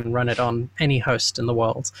Pi, you can run it on any host in the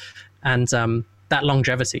world. And that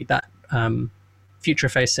longevity, that future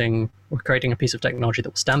facing, we're creating a piece of technology that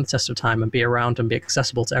will stand the test of time and be around and be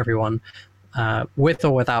accessible to everyone, with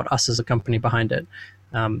or without us as a company behind it,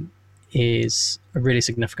 is a really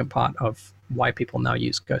significant part of why people now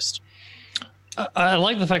use Ghost. I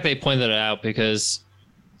like the fact they pointed it out, because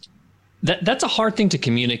that's a hard thing to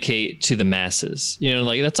communicate to the masses.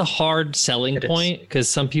 Like that's a hard selling point, because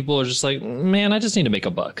some people are just like, man, I just need to make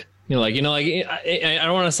a buck. I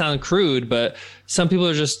don't want to sound crude, but some people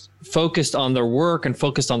are just focused on their work and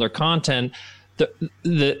focused on their content.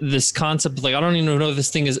 This concept, like, I don't even know if this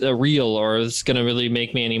thing is real or it's going to really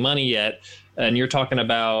make me any money yet. And you're talking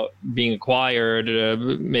about being acquired,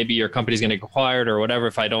 maybe your company's going to get acquired or whatever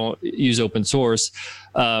if I don't use open source.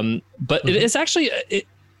 But it's actually,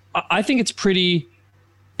 I think it's pretty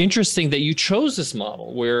interesting that you chose this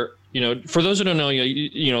model where, for those who don't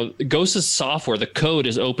know, Ghost's software, the code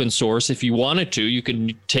is open source. If you wanted to, you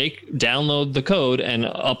can download the code and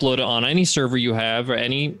upload it on any server you have or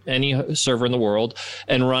any server in the world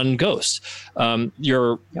and run Ghost.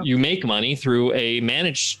 You make money through a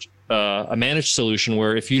managed solution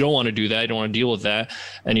where if you don't want to do that, you don't want to deal with that,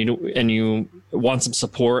 and you want some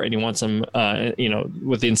support and you want some,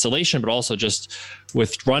 with the installation, but also just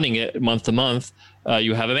with running it month to month,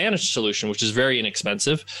 you have a managed solution, which is very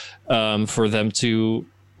inexpensive for them to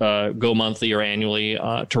go monthly or annually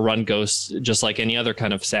to run Ghost, just like any other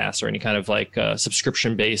kind of SaaS or any kind of like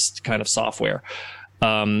subscription-based kind of software.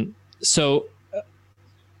 So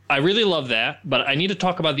I really love that, but I need to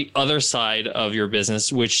talk about the other side of your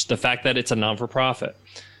business, which the fact that it's a non-for-profit.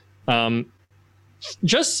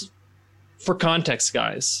 Just for context,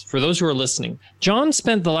 guys, for those who are listening, John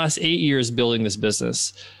spent the last 8 years building this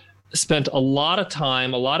business, spent a lot of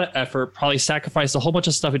time, a lot of effort, probably sacrificed a whole bunch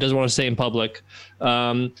of stuff he doesn't want to say in public.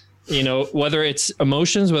 Whether it's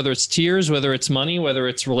emotions, whether it's tears, whether it's money, whether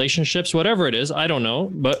it's relationships, whatever it is, I don't know,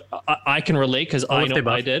 but I can relate because I know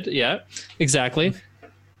I did. Yeah, exactly.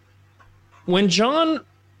 When John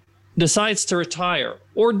decides to retire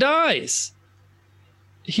or dies,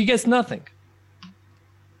 he gets nothing.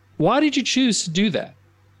 Why did you choose to do that?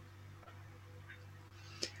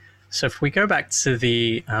 So if we go back to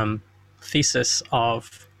the thesis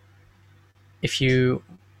of, if you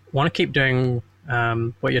want to keep doing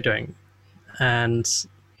what you're doing and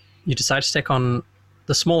you decide to take on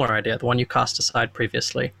the smaller idea, the one you cast aside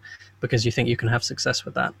previously because you think you can have success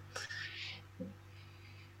with that,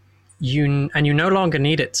 you no longer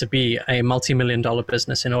need it to be a multi-million-dollar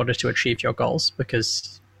business in order to achieve your goals,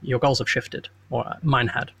 because your goals have shifted, or mine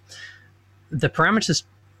had. The parameters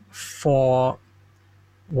for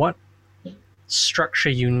what structure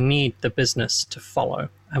you need the business to follow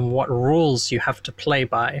and what rules you have to play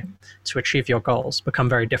by to achieve your goals become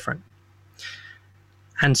very different.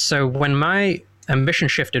 And so when my ambition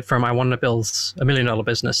shifted from I want to build $1 million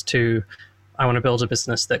business to I want to build a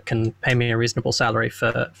business that can pay me a reasonable salary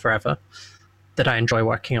for forever, that I enjoy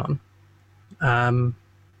working on,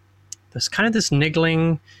 there's kind of this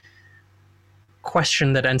niggling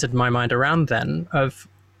question that entered my mind around then of,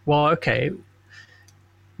 well, okay,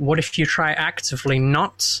 what if you try actively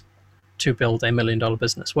not to build $1 million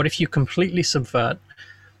business? What if you completely subvert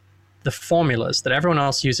the formulas that everyone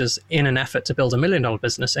else uses in an effort to build $1 million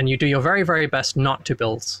business, and you do your very, very best not to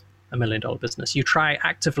build $1 million business? You try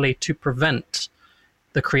actively to prevent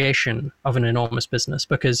the creation of an enormous business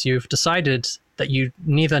because you've decided that you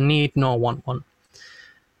neither need nor want one.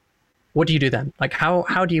 What do you do then? Like,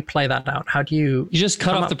 how do you play that out? How do you... You just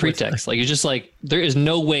cut off the pretext. Like, you're just like, there is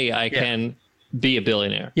no way I can be a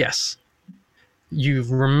billionaire. Yes. You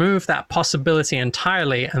remove that possibility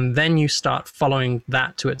entirely, and then you start following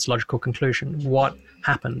that to its logical conclusion. What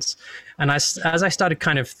happens? And as I started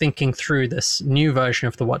kind of thinking through this new version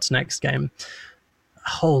of the What's Next game, a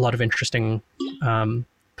whole lot of interesting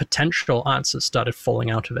potential answers started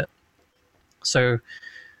falling out of it. So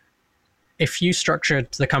if you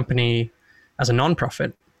structured the company as a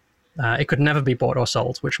non-profit, it could never be bought or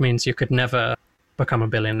sold, which means you could never become a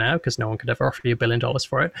billionaire because no one could ever offer you $1 billion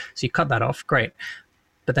for it. So you cut that off, great.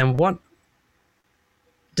 But then what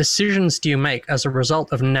decisions do you make as a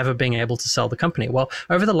result of never being able to sell the company? Well,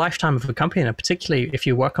 over the lifetime of a company, and particularly if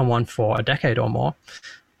you work on one for a decade or more,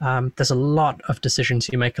 there's a lot of decisions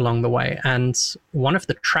you make along the way. And one of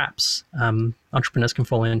the traps entrepreneurs can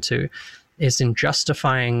fall into is in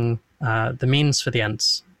justifying the means for the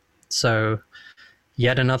ends. So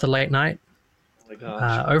yet another late night,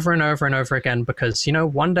 over and over and over again, because,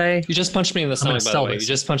 one day... You just punched me in the stomach, by the way. You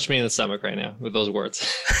just punched me in the stomach right now with those words.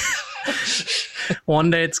 One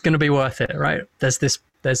day it's going to be worth it, right? There's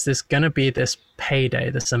going to be this payday,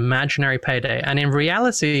 this imaginary payday. And in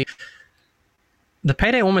reality, the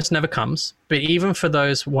payday almost never comes. But even for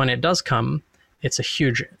those, when it does come, it's a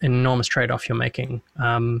huge, enormous trade-off you're making.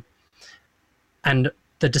 And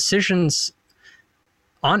the decisions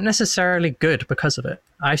aren't necessarily good because of it.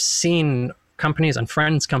 I've seen companies and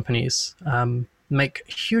friends' companies make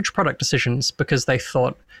huge product decisions because they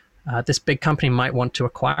thought this big company might want to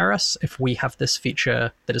acquire us if we have this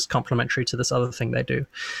feature that is complementary to this other thing they do.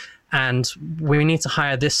 And we need to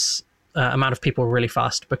hire this amount of people really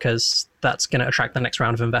fast because that's going to attract the next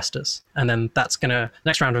round of investors. And then next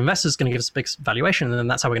round of investors is going to give us a big valuation, and then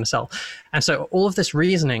that's how we're going to sell. And so all of this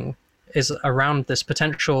reasoning is around this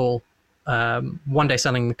potential one day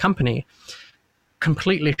selling the company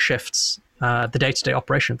completely shifts the day-to-day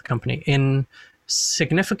operation of the company in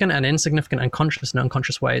significant and insignificant and conscious and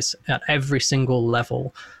unconscious ways at every single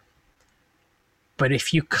level. But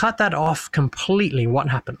if you cut that off completely, what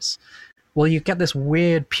happens? Well, you get this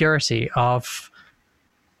weird purity of,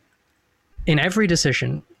 in every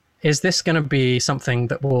decision, is this going to be something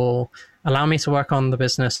that will allow me to work on the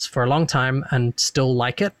business for a long time and still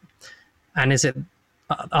like it? And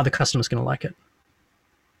are the customers going to like it?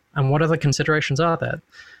 And what other considerations are there?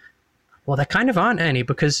 Well, there kind of aren't any,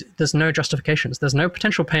 because there's no justifications. There's no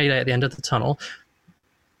potential payday at the end of the tunnel.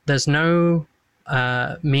 There's no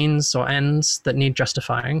means or ends that need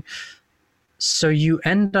justifying. So you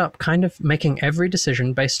end up kind of making every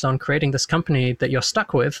decision based on creating this company that you're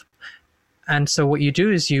stuck with. And so what you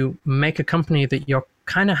do is you make a company that you're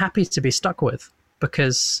kind of happy to be stuck with,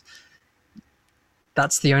 because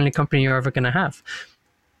that's the only company you're ever going to have.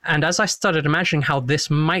 And as I started imagining how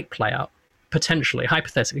this might play out, potentially,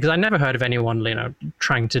 hypothetically, because I never heard of anyone,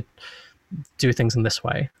 trying to do things in this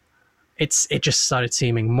way, it just started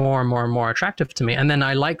seeming more and more and more attractive to me. And then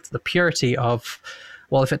I liked the purity of,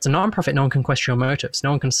 well, if it's a nonprofit, no one can question your motives.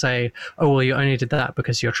 No one can say, oh, well, you only did that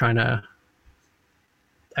because you're trying to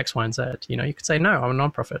X, Y, and Z. You could say, no, I'm a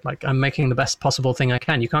nonprofit. Like, I'm making the best possible thing I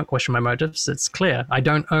can. You can't question my motives. It's clear. I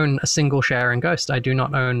don't own a single share in Ghost. I do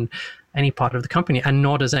not own any part of the company, and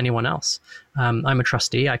nor does anyone else. I'm a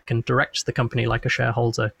trustee. I can direct the company like a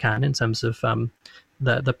shareholder can in terms of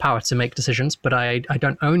the power to make decisions, but I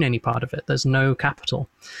don't own any part of it. There's no capital.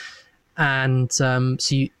 And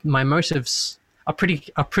my motives are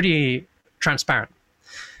pretty transparent.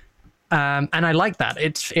 And I like that.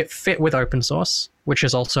 It fit with open source, which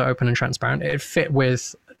is also open and transparent. It fit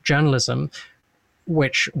with journalism,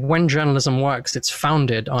 which, when journalism works, it's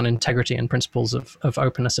founded on integrity and principles of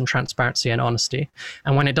openness and transparency and honesty.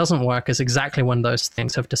 And when it doesn't work is exactly when those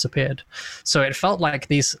things have disappeared. So it felt like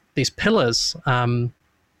these pillars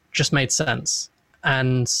just made sense.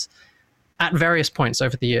 And at various points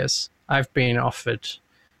over the years, I've been offered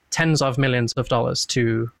tens of millions of dollars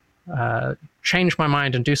to change my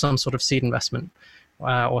mind and do some sort of seed investment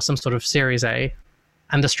or some sort of Series A.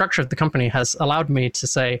 And the structure of the company has allowed me to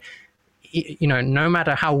say, no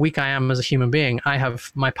matter how weak I am as a human being,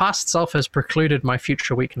 my past self has precluded my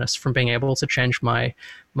future weakness from being able to change my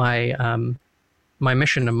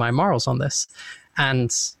mission and my morals on this.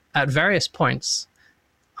 And at various points,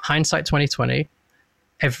 hindsight 2020,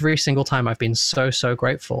 every single time I've been so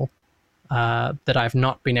grateful that I've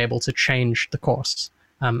not been able to change the course.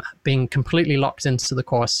 Being completely locked into the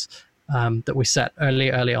course that we set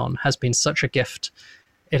early on has been such a gift.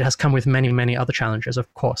 It has come with many, many other challenges,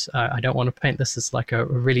 of course. I don't want to paint this as like a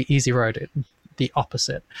really easy road, the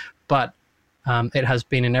opposite. But it has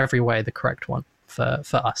been in every way the correct one for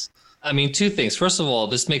us. I mean, two things. First of all,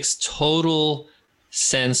 this makes total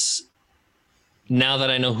sense now that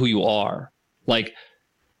I know who you are. Like,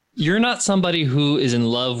 you're not somebody who is in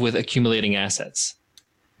love with accumulating assets.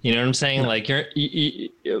 You know what I'm saying? No. Like, you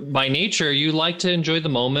by nature, you like to enjoy the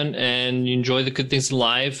moment and you enjoy the good things in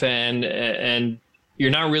life, and you're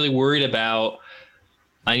not really worried about,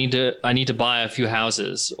 I need to buy a few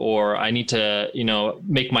houses, or I need to,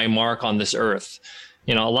 make my mark on this earth.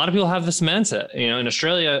 A lot of people have this mindset. In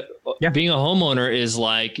Australia, being a homeowner is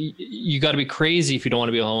like, you got to be crazy if you don't want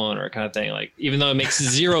to be a homeowner, kind of thing. Like, even though it makes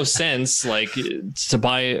zero sense, like, to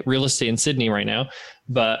buy real estate in Sydney right now,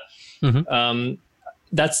 but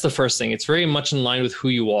that's the first thing. It's very much in line with who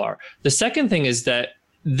you are. The second thing is that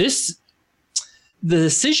the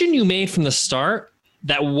decision you made from the start,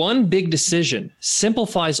 that one big decision,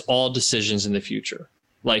 simplifies all decisions in the future.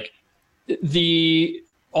 Like,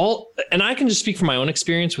 and I can just speak from my own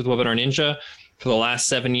experience with Webinar Ninja for the last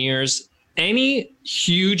 7 years. Any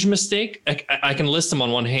huge mistake, I can list them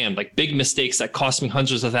on one hand, like big mistakes that cost me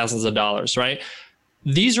hundreds of thousands of dollars, right?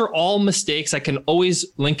 These are all mistakes. I can always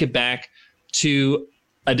link it back to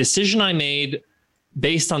a decision I made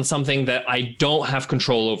based on something that I don't have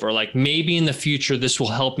control over. Like, maybe in the future this will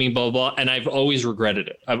help me, blah, blah, and I've always regretted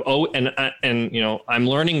it. I'm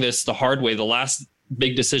learning this the hard way. The last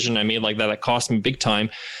big decision I made like that cost me big time,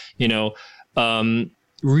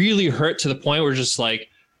 really hurt to the point where just like,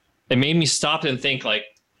 it made me stop and think, like,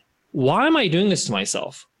 why am I doing this to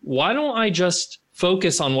myself? Why don't I just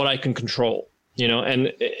focus on what I can control?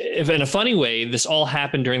 and if in a funny way, this all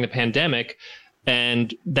happened during the pandemic.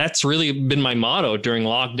 And that's really been my motto during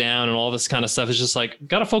lockdown and all this kind of stuff. Is just like,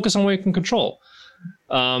 got to focus on what you can control.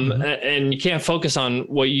 And you can't focus on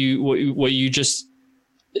what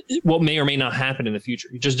may or may not happen in the future.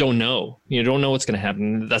 You just don't know. You don't know what's going to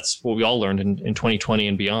happen. That's what we all learned in 2020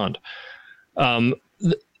 and beyond.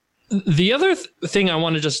 The other thing I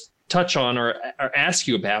want to just touch on or ask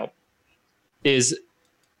you about is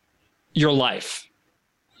your life.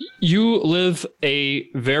 You live a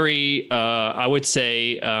very, I would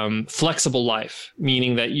say, flexible life,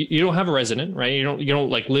 meaning that you don't have a resident, right? You don't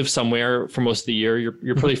like live somewhere for most of the year.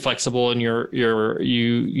 You're pretty flexible and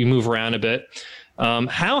you move around a bit.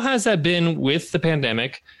 How has that been with the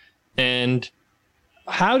pandemic, and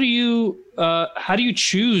how do you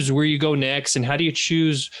choose where you go next, and how do you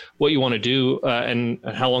choose what you want to do, and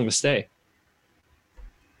how long to stay?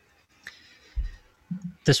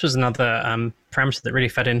 This was another parameter that really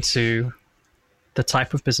fed into the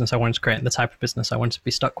type of business I wanted to create and the type of business I wanted to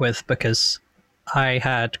be stuck with, because I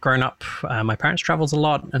had grown up, my parents traveled a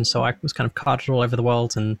lot, and so I was kind of carted all over the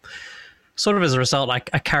world, and sort of as a result, I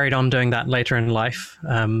carried on doing that later in life.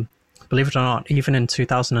 Believe it or not, even in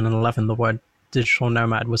 2011, the word digital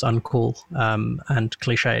nomad was uncool and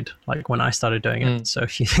cliched, like when I started doing it. So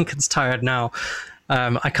if you think it's tired now,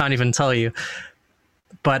 I can't even tell you.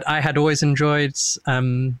 But I had always enjoyed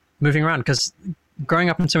moving around, because growing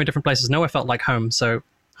up in so many different places, nowhere felt like home. So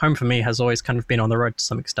home for me has always kind of been on the road to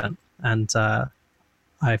some extent. And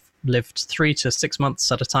I've lived 3 to 6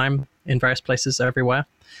 months at a time in various places everywhere.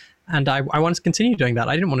 And I wanted to continue doing that.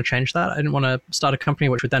 I didn't want to change that. I didn't want to start a company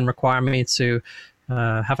which would then require me to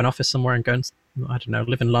have an office somewhere and go and, I don't know,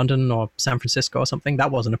 live in London or San Francisco or something.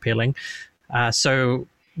 That wasn't appealing. So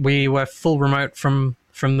we were full remote from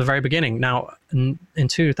the very beginning. Now, in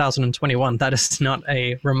 2021, that is not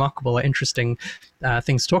a remarkable or interesting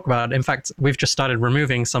thing to talk about. In fact, we've just started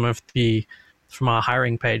removing some of from our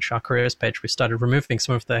hiring page, our careers page, we started removing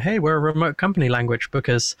some of the, hey, we're a remote company language,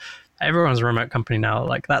 because everyone's a remote company now.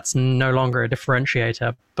 Like, that's no longer a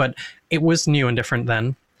differentiator. But it was new and different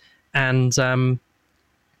then. And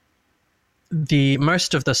the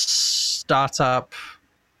most of the startup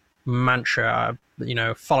mantra,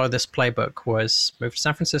 follow this playbook, was move to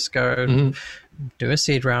San Francisco, do a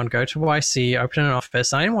seed round, go to YC, open an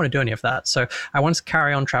office. I didn't want to do any of that. So I wanted to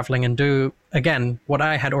carry on traveling and do, again, what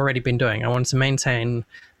I had already been doing. I wanted to maintain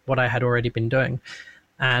what I had already been doing.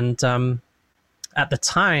 And at the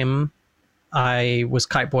time, I was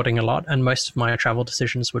kiteboarding a lot, and most of my travel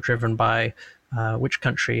decisions were driven by which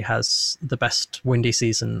country has the best windy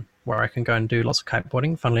season where I can go and do lots of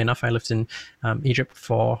kiteboarding. Funnily enough, I lived in Egypt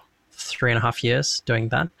for 3.5 years doing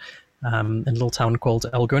that, in a little town called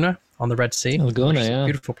El Gouna on the Red Sea. El Gouna, yeah. A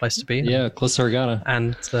beautiful place to be. Yeah, close to Hurghada.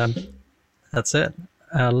 And that's it.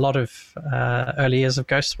 A lot of early years of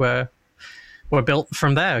Ghost were built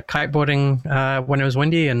from there. Kiteboarding when it was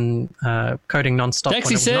windy, and coding nonstop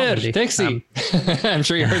Taxi, when it was not windy. Taxi. I'm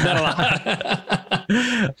sure you heard that a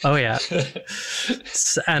lot. Oh, yeah.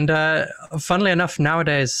 And funnily enough,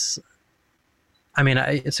 nowadays, I mean,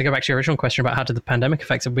 to go back to your original question about how did the pandemic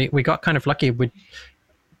affect it, we got kind of lucky. We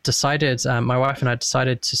decided, my wife and I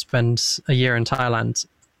decided to spend a year in Thailand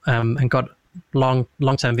and got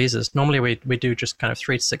long-term visas. Normally we do just kind of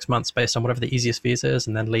 3 to 6 months based on whatever the easiest visa is,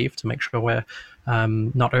 and then leave to make sure we're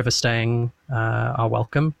not overstaying our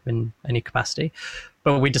welcome in any capacity.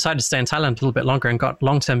 But we decided to stay in Thailand a little bit longer and got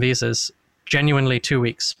long-term visas genuinely 2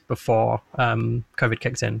 weeks before COVID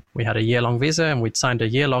kicked in. We had a year-long visa, and we'd signed a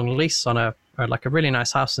year-long lease on a really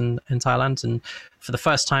nice house in Thailand. And for the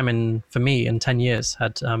first time for me in 10 years,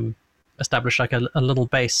 had established like a little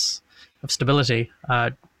base of stability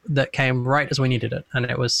that came right as we needed it. And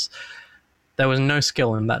there was no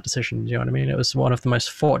skill in that decision. Do you know what I mean? It was one of the most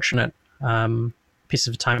fortunate pieces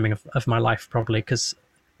of timing of my life, probably, because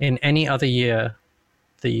in any other year,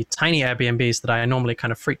 the tiny Airbnbs that I normally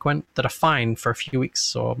kind of frequent, that are fine for a few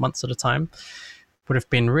weeks or months at a time, would have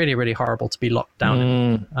been really, really horrible to be locked down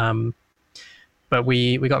in. But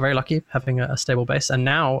we got very lucky having a stable base. And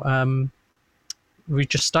now we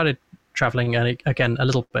just started traveling again a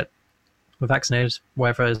little bit. We're vaccinated.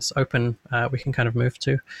 Wherever is open, we can kind of move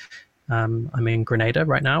to. I'm in Grenada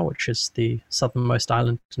right now, which is the southernmost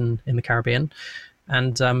island in the Caribbean.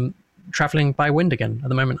 And traveling by wind again. At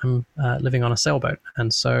the moment, I'm living on a sailboat.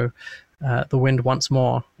 And so the wind once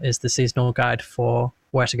more is the seasonal guide for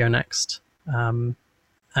where to go next. And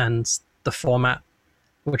the format,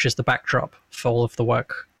 which is the backdrop for all of the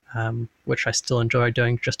work, which I still enjoy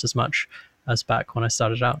doing just as much as back when I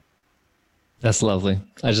started out. That's lovely.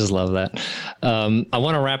 I just love that. I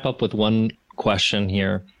want to wrap up with one question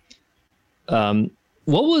here.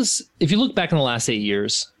 What was, if you look back in the last 8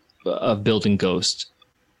 years of building Ghost,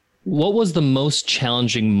 what was the most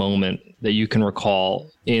challenging moment that you can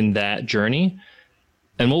recall in that journey?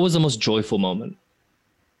 And what was the most joyful moment?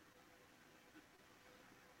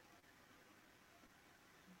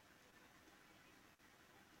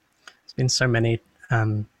 There's been so many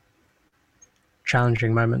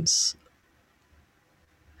challenging moments.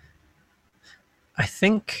 I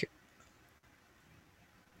think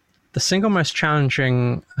the single most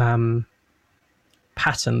challenging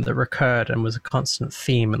pattern that recurred and was a constant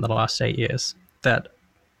theme in the last 8 years that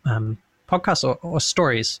podcasts or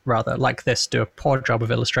stories rather like this do a poor job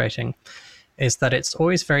of illustrating is that it's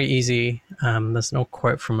always very easy. There's an old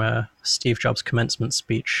quote from a Steve Jobs commencement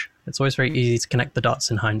speech. It's always very easy to connect the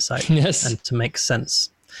dots in hindsight. Yes. And to make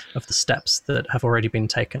sense of the steps that have already been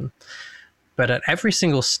taken. But at every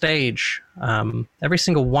single stage, every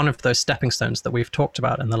single one of those stepping stones that we've talked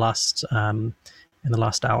about in the last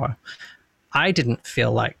hour, I didn't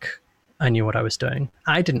feel like I knew what I was doing.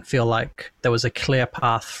 I didn't feel like there was a clear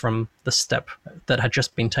path from the step that had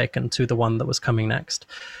just been taken to the one that was coming next.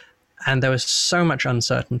 And there was so much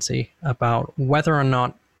uncertainty about whether or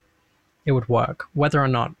not it would work, whether or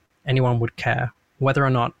not anyone would care, whether or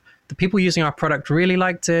not the people using our product really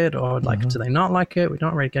liked it, or like, do they not like it? We're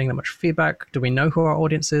not really getting that much feedback. Do we know who our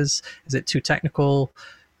audience is? Is it too technical?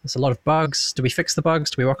 There's a lot of bugs. Do we fix the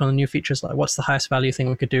bugs? Do we work on the new features? Like, what's the highest value thing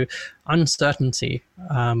we could do? Uncertainty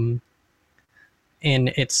in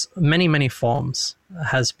its many, many forms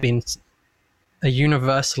has been a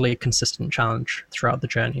universally consistent challenge throughout the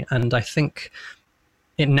journey. And I think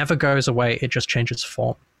it never goes away. It just changes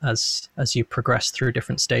form as you progress through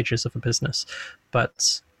different stages of a business.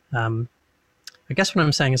 But I guess what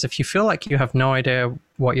I'm saying is if you feel like you have no idea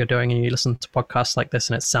what you're doing and you listen to podcasts like this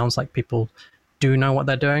and it sounds like people do know what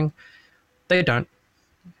they're doing, they don't.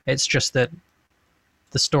 It's just that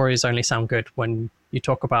the stories only sound good when you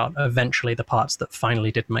talk about eventually the parts that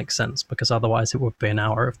finally did make sense, because otherwise it would be an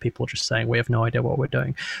hour of people just saying we have no idea what we're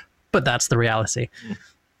doing. But that's the reality.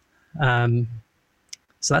 So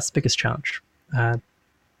that's the biggest challenge. The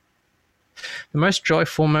most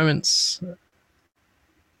joyful moments,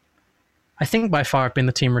 I think by far have been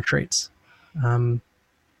the team retreats. And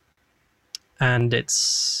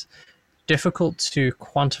it's difficult to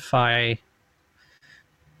quantify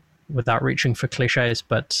without reaching for cliches,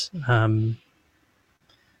 but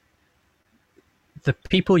the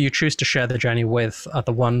people you choose to share the journey with are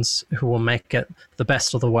the ones who will make it the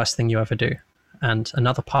best or the worst thing you ever do. And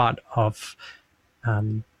another part of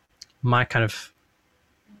my kind of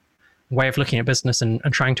way of looking at business and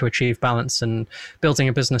trying to achieve balance and building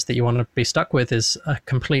a business that you want to be stuck with is a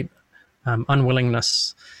complete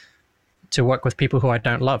unwillingness to work with people who I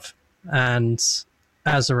don't love. And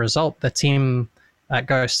as a result, the team at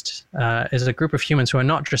Ghost is a group of humans who are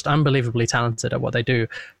not just unbelievably talented at what they do,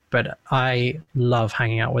 but I love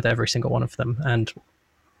hanging out with every single one of them. And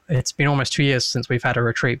it's been almost 2 years since we've had a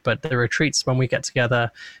retreat, but the retreats, when we get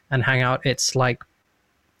together and hang out, it's like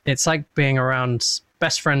being around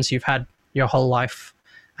best friends you've had your whole life,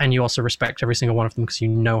 and you also respect every single one of them because you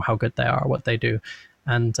know how good they are at what they do.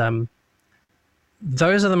 And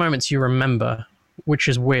those are the moments you remember, which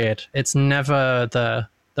is weird. It's never the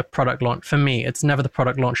product launch. For me, it's never the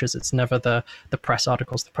product launches. It's never the press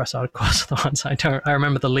articles. The press articles are the ones I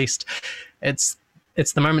remember the least. It's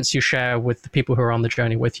the moments you share with the people who are on the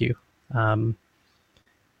journey with you. And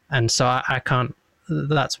so I can't,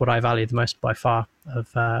 that's what I value the most by far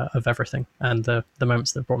of everything. And the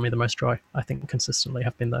moments that brought me the most joy, I think consistently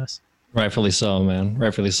have been those. Rightfully so, man.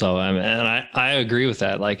 Rightfully so. And I agree with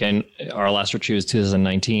that. Like, in our last retreat was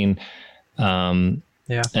 2019.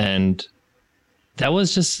 Yeah. And that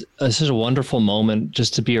was just such a wonderful moment,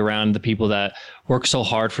 just to be around the people that work so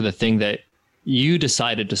hard for the thing that you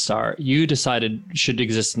decided to start, you decided should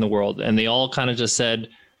exist in the world. And they all kind of just said,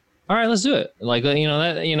 all right, let's do it. Like,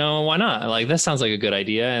 why not? Like, that sounds like a good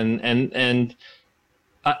idea. And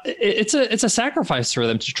it's a sacrifice for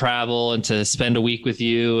them to travel and to spend a week with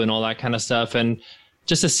you and all that kind of stuff. And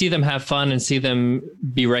just to see them have fun and see them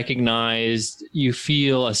be recognized, you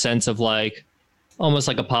feel a sense of like, almost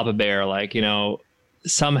like a Papa Bear, like,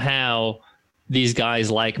 somehow these guys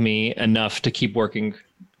like me enough to keep working,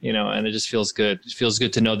 and it just feels good. It feels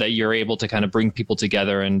good to know that you're able to kind of bring people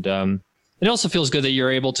together. And it also feels good that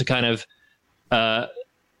you're able to kind of,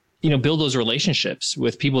 build those relationships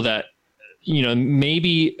with people that,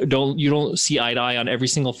 maybe you don't see eye to eye on every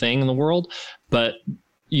single thing in the world, but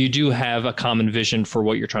you do have a common vision for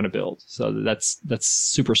what you're trying to build. So that's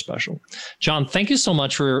super special. John, thank you so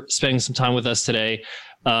much for spending some time with us today.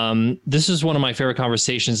 This is one of my favorite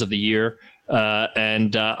conversations of the year.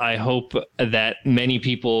 And I hope that many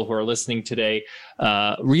people who are listening today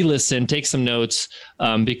re-listen, take some notes,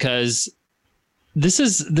 because this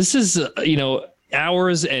is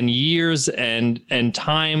hours and years and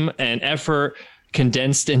time and effort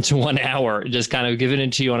condensed into 1 hour, just kind of giving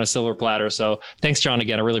it to you on a silver platter. So thanks, John,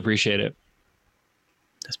 again. I really appreciate it.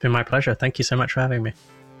 It's been my pleasure. Thank you so much for having me.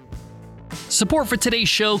 Support for today's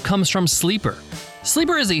show comes from Sleeper.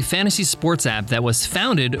 Sleeper is a fantasy sports app that was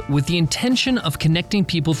founded with the intention of connecting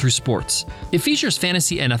people through sports. It features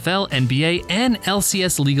fantasy NFL, NBA, and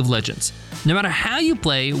LCS League of Legends. No matter how you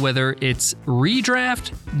play, whether it's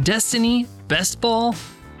redraft, destiny, best ball,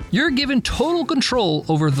 you're given total control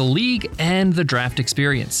over the league and the draft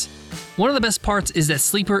experience. One of the best parts is that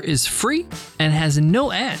Sleeper is free and has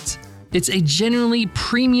no ads. It's a genuinely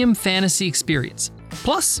premium fantasy experience.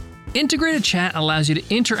 Plus, integrated chat allows you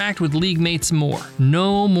to interact with league mates more.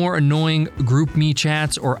 No more annoying GroupMe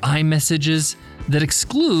chats or iMessages that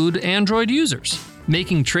exclude Android users.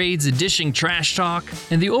 Making trades, dishing trash talk,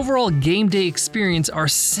 and the overall game day experience are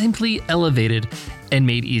simply elevated and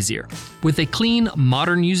made easier. With a clean,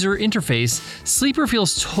 modern user interface, Sleeper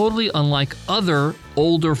feels totally unlike other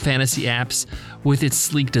older fantasy apps with its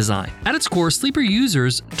sleek design. At its core, Sleeper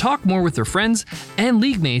users talk more with their friends and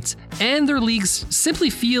league mates, and their leagues simply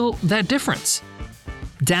feel that difference.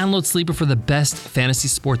 Download Sleeper for the best fantasy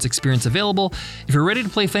sports experience available. If you're ready to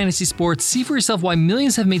play fantasy sports, see for yourself why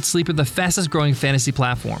millions have made Sleeper the fastest growing fantasy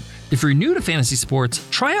platform. If you're new to fantasy sports,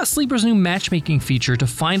 try out Sleeper's new matchmaking feature to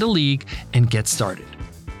find a league and get started.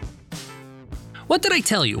 What did I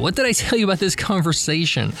tell you? What did I tell you about this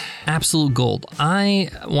conversation? Absolute gold.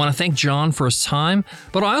 I want to thank John for his time,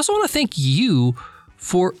 but I also want to thank you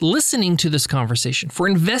for listening to this conversation, for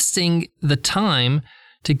investing the time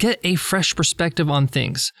to get a fresh perspective on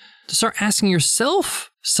things, to start asking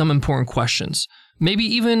yourself some important questions, maybe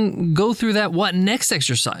even go through that what next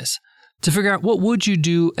exercise to figure out what would you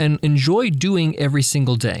do and enjoy doing every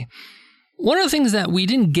single day. One of the things that we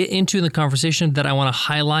didn't get into in the conversation that I want to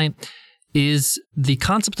highlight is the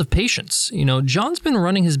concept of patience. John's been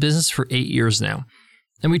running his business for 8 years now,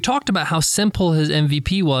 and we talked about how simple his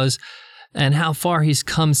MVP was and how far he's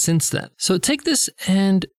come since then. So take this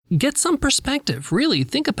and get some perspective. Really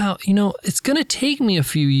think about, it's going to take me a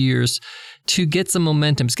few years to get some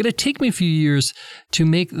momentum. It's going to take me a few years to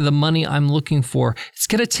make the money I'm looking for. It's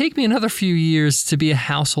going to take me another few years to be a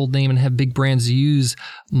household name and have big brands use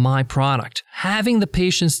my product. Having the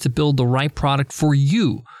patience to build the right product for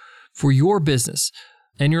you, for your business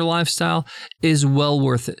and your lifestyle is well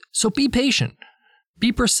worth it. So be patient,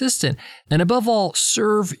 be persistent, and above all,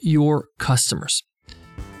 serve your customers.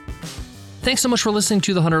 Thanks so much for listening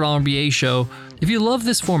to the $100 MBA show. If you love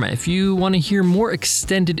this format, if you want to hear more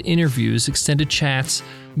extended interviews, extended chats,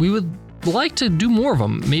 we would like to do more of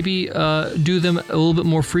them. Maybe do them a little bit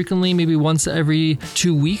more frequently, maybe once every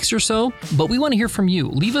 2 weeks or so. But we want to hear from you.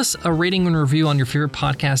 Leave us a rating and review on your favorite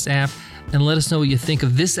podcast app and let us know what you think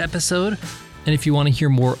of this episode and if you want to hear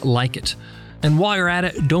more like it. And while you're at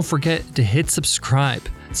it, don't forget to hit subscribe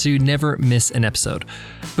so you never miss an episode.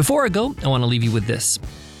 Before I go, I want to leave you with this.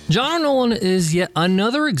 John O'Nolan is yet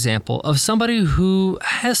another example of somebody who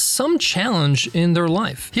has some challenge in their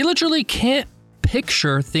life. He literally can't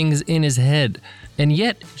picture things in his head, and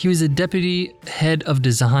yet he was a deputy head of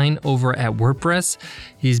design over at WordPress.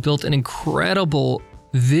 He's built an incredible,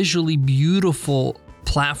 visually beautiful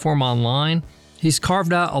platform online. He's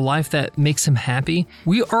carved out a life that makes him happy.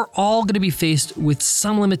 We are all going to be faced with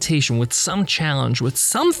some limitation, with some challenge, with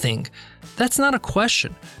something. That's not a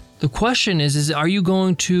question. The question is are you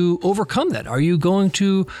going to overcome that? Are you going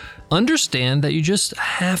to understand that you just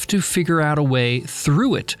have to figure out a way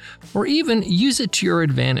through it, or even use it to your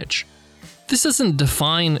advantage? This doesn't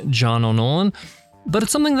define John O'Nolan, but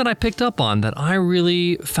it's something that I picked up on that I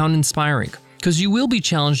really found inspiring, because you will be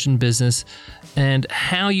challenged in business, and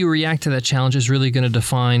how you react to that challenge is really going to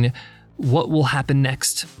define what will happen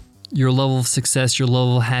next. Your level of success, your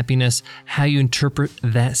level of happiness, how you interpret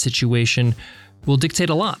that situation will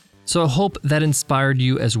dictate a lot. So I hope that inspired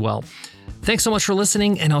you as well. Thanks so much for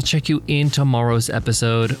listening, and I'll check you in tomorrow's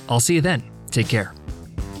episode. I'll see you then. Take care.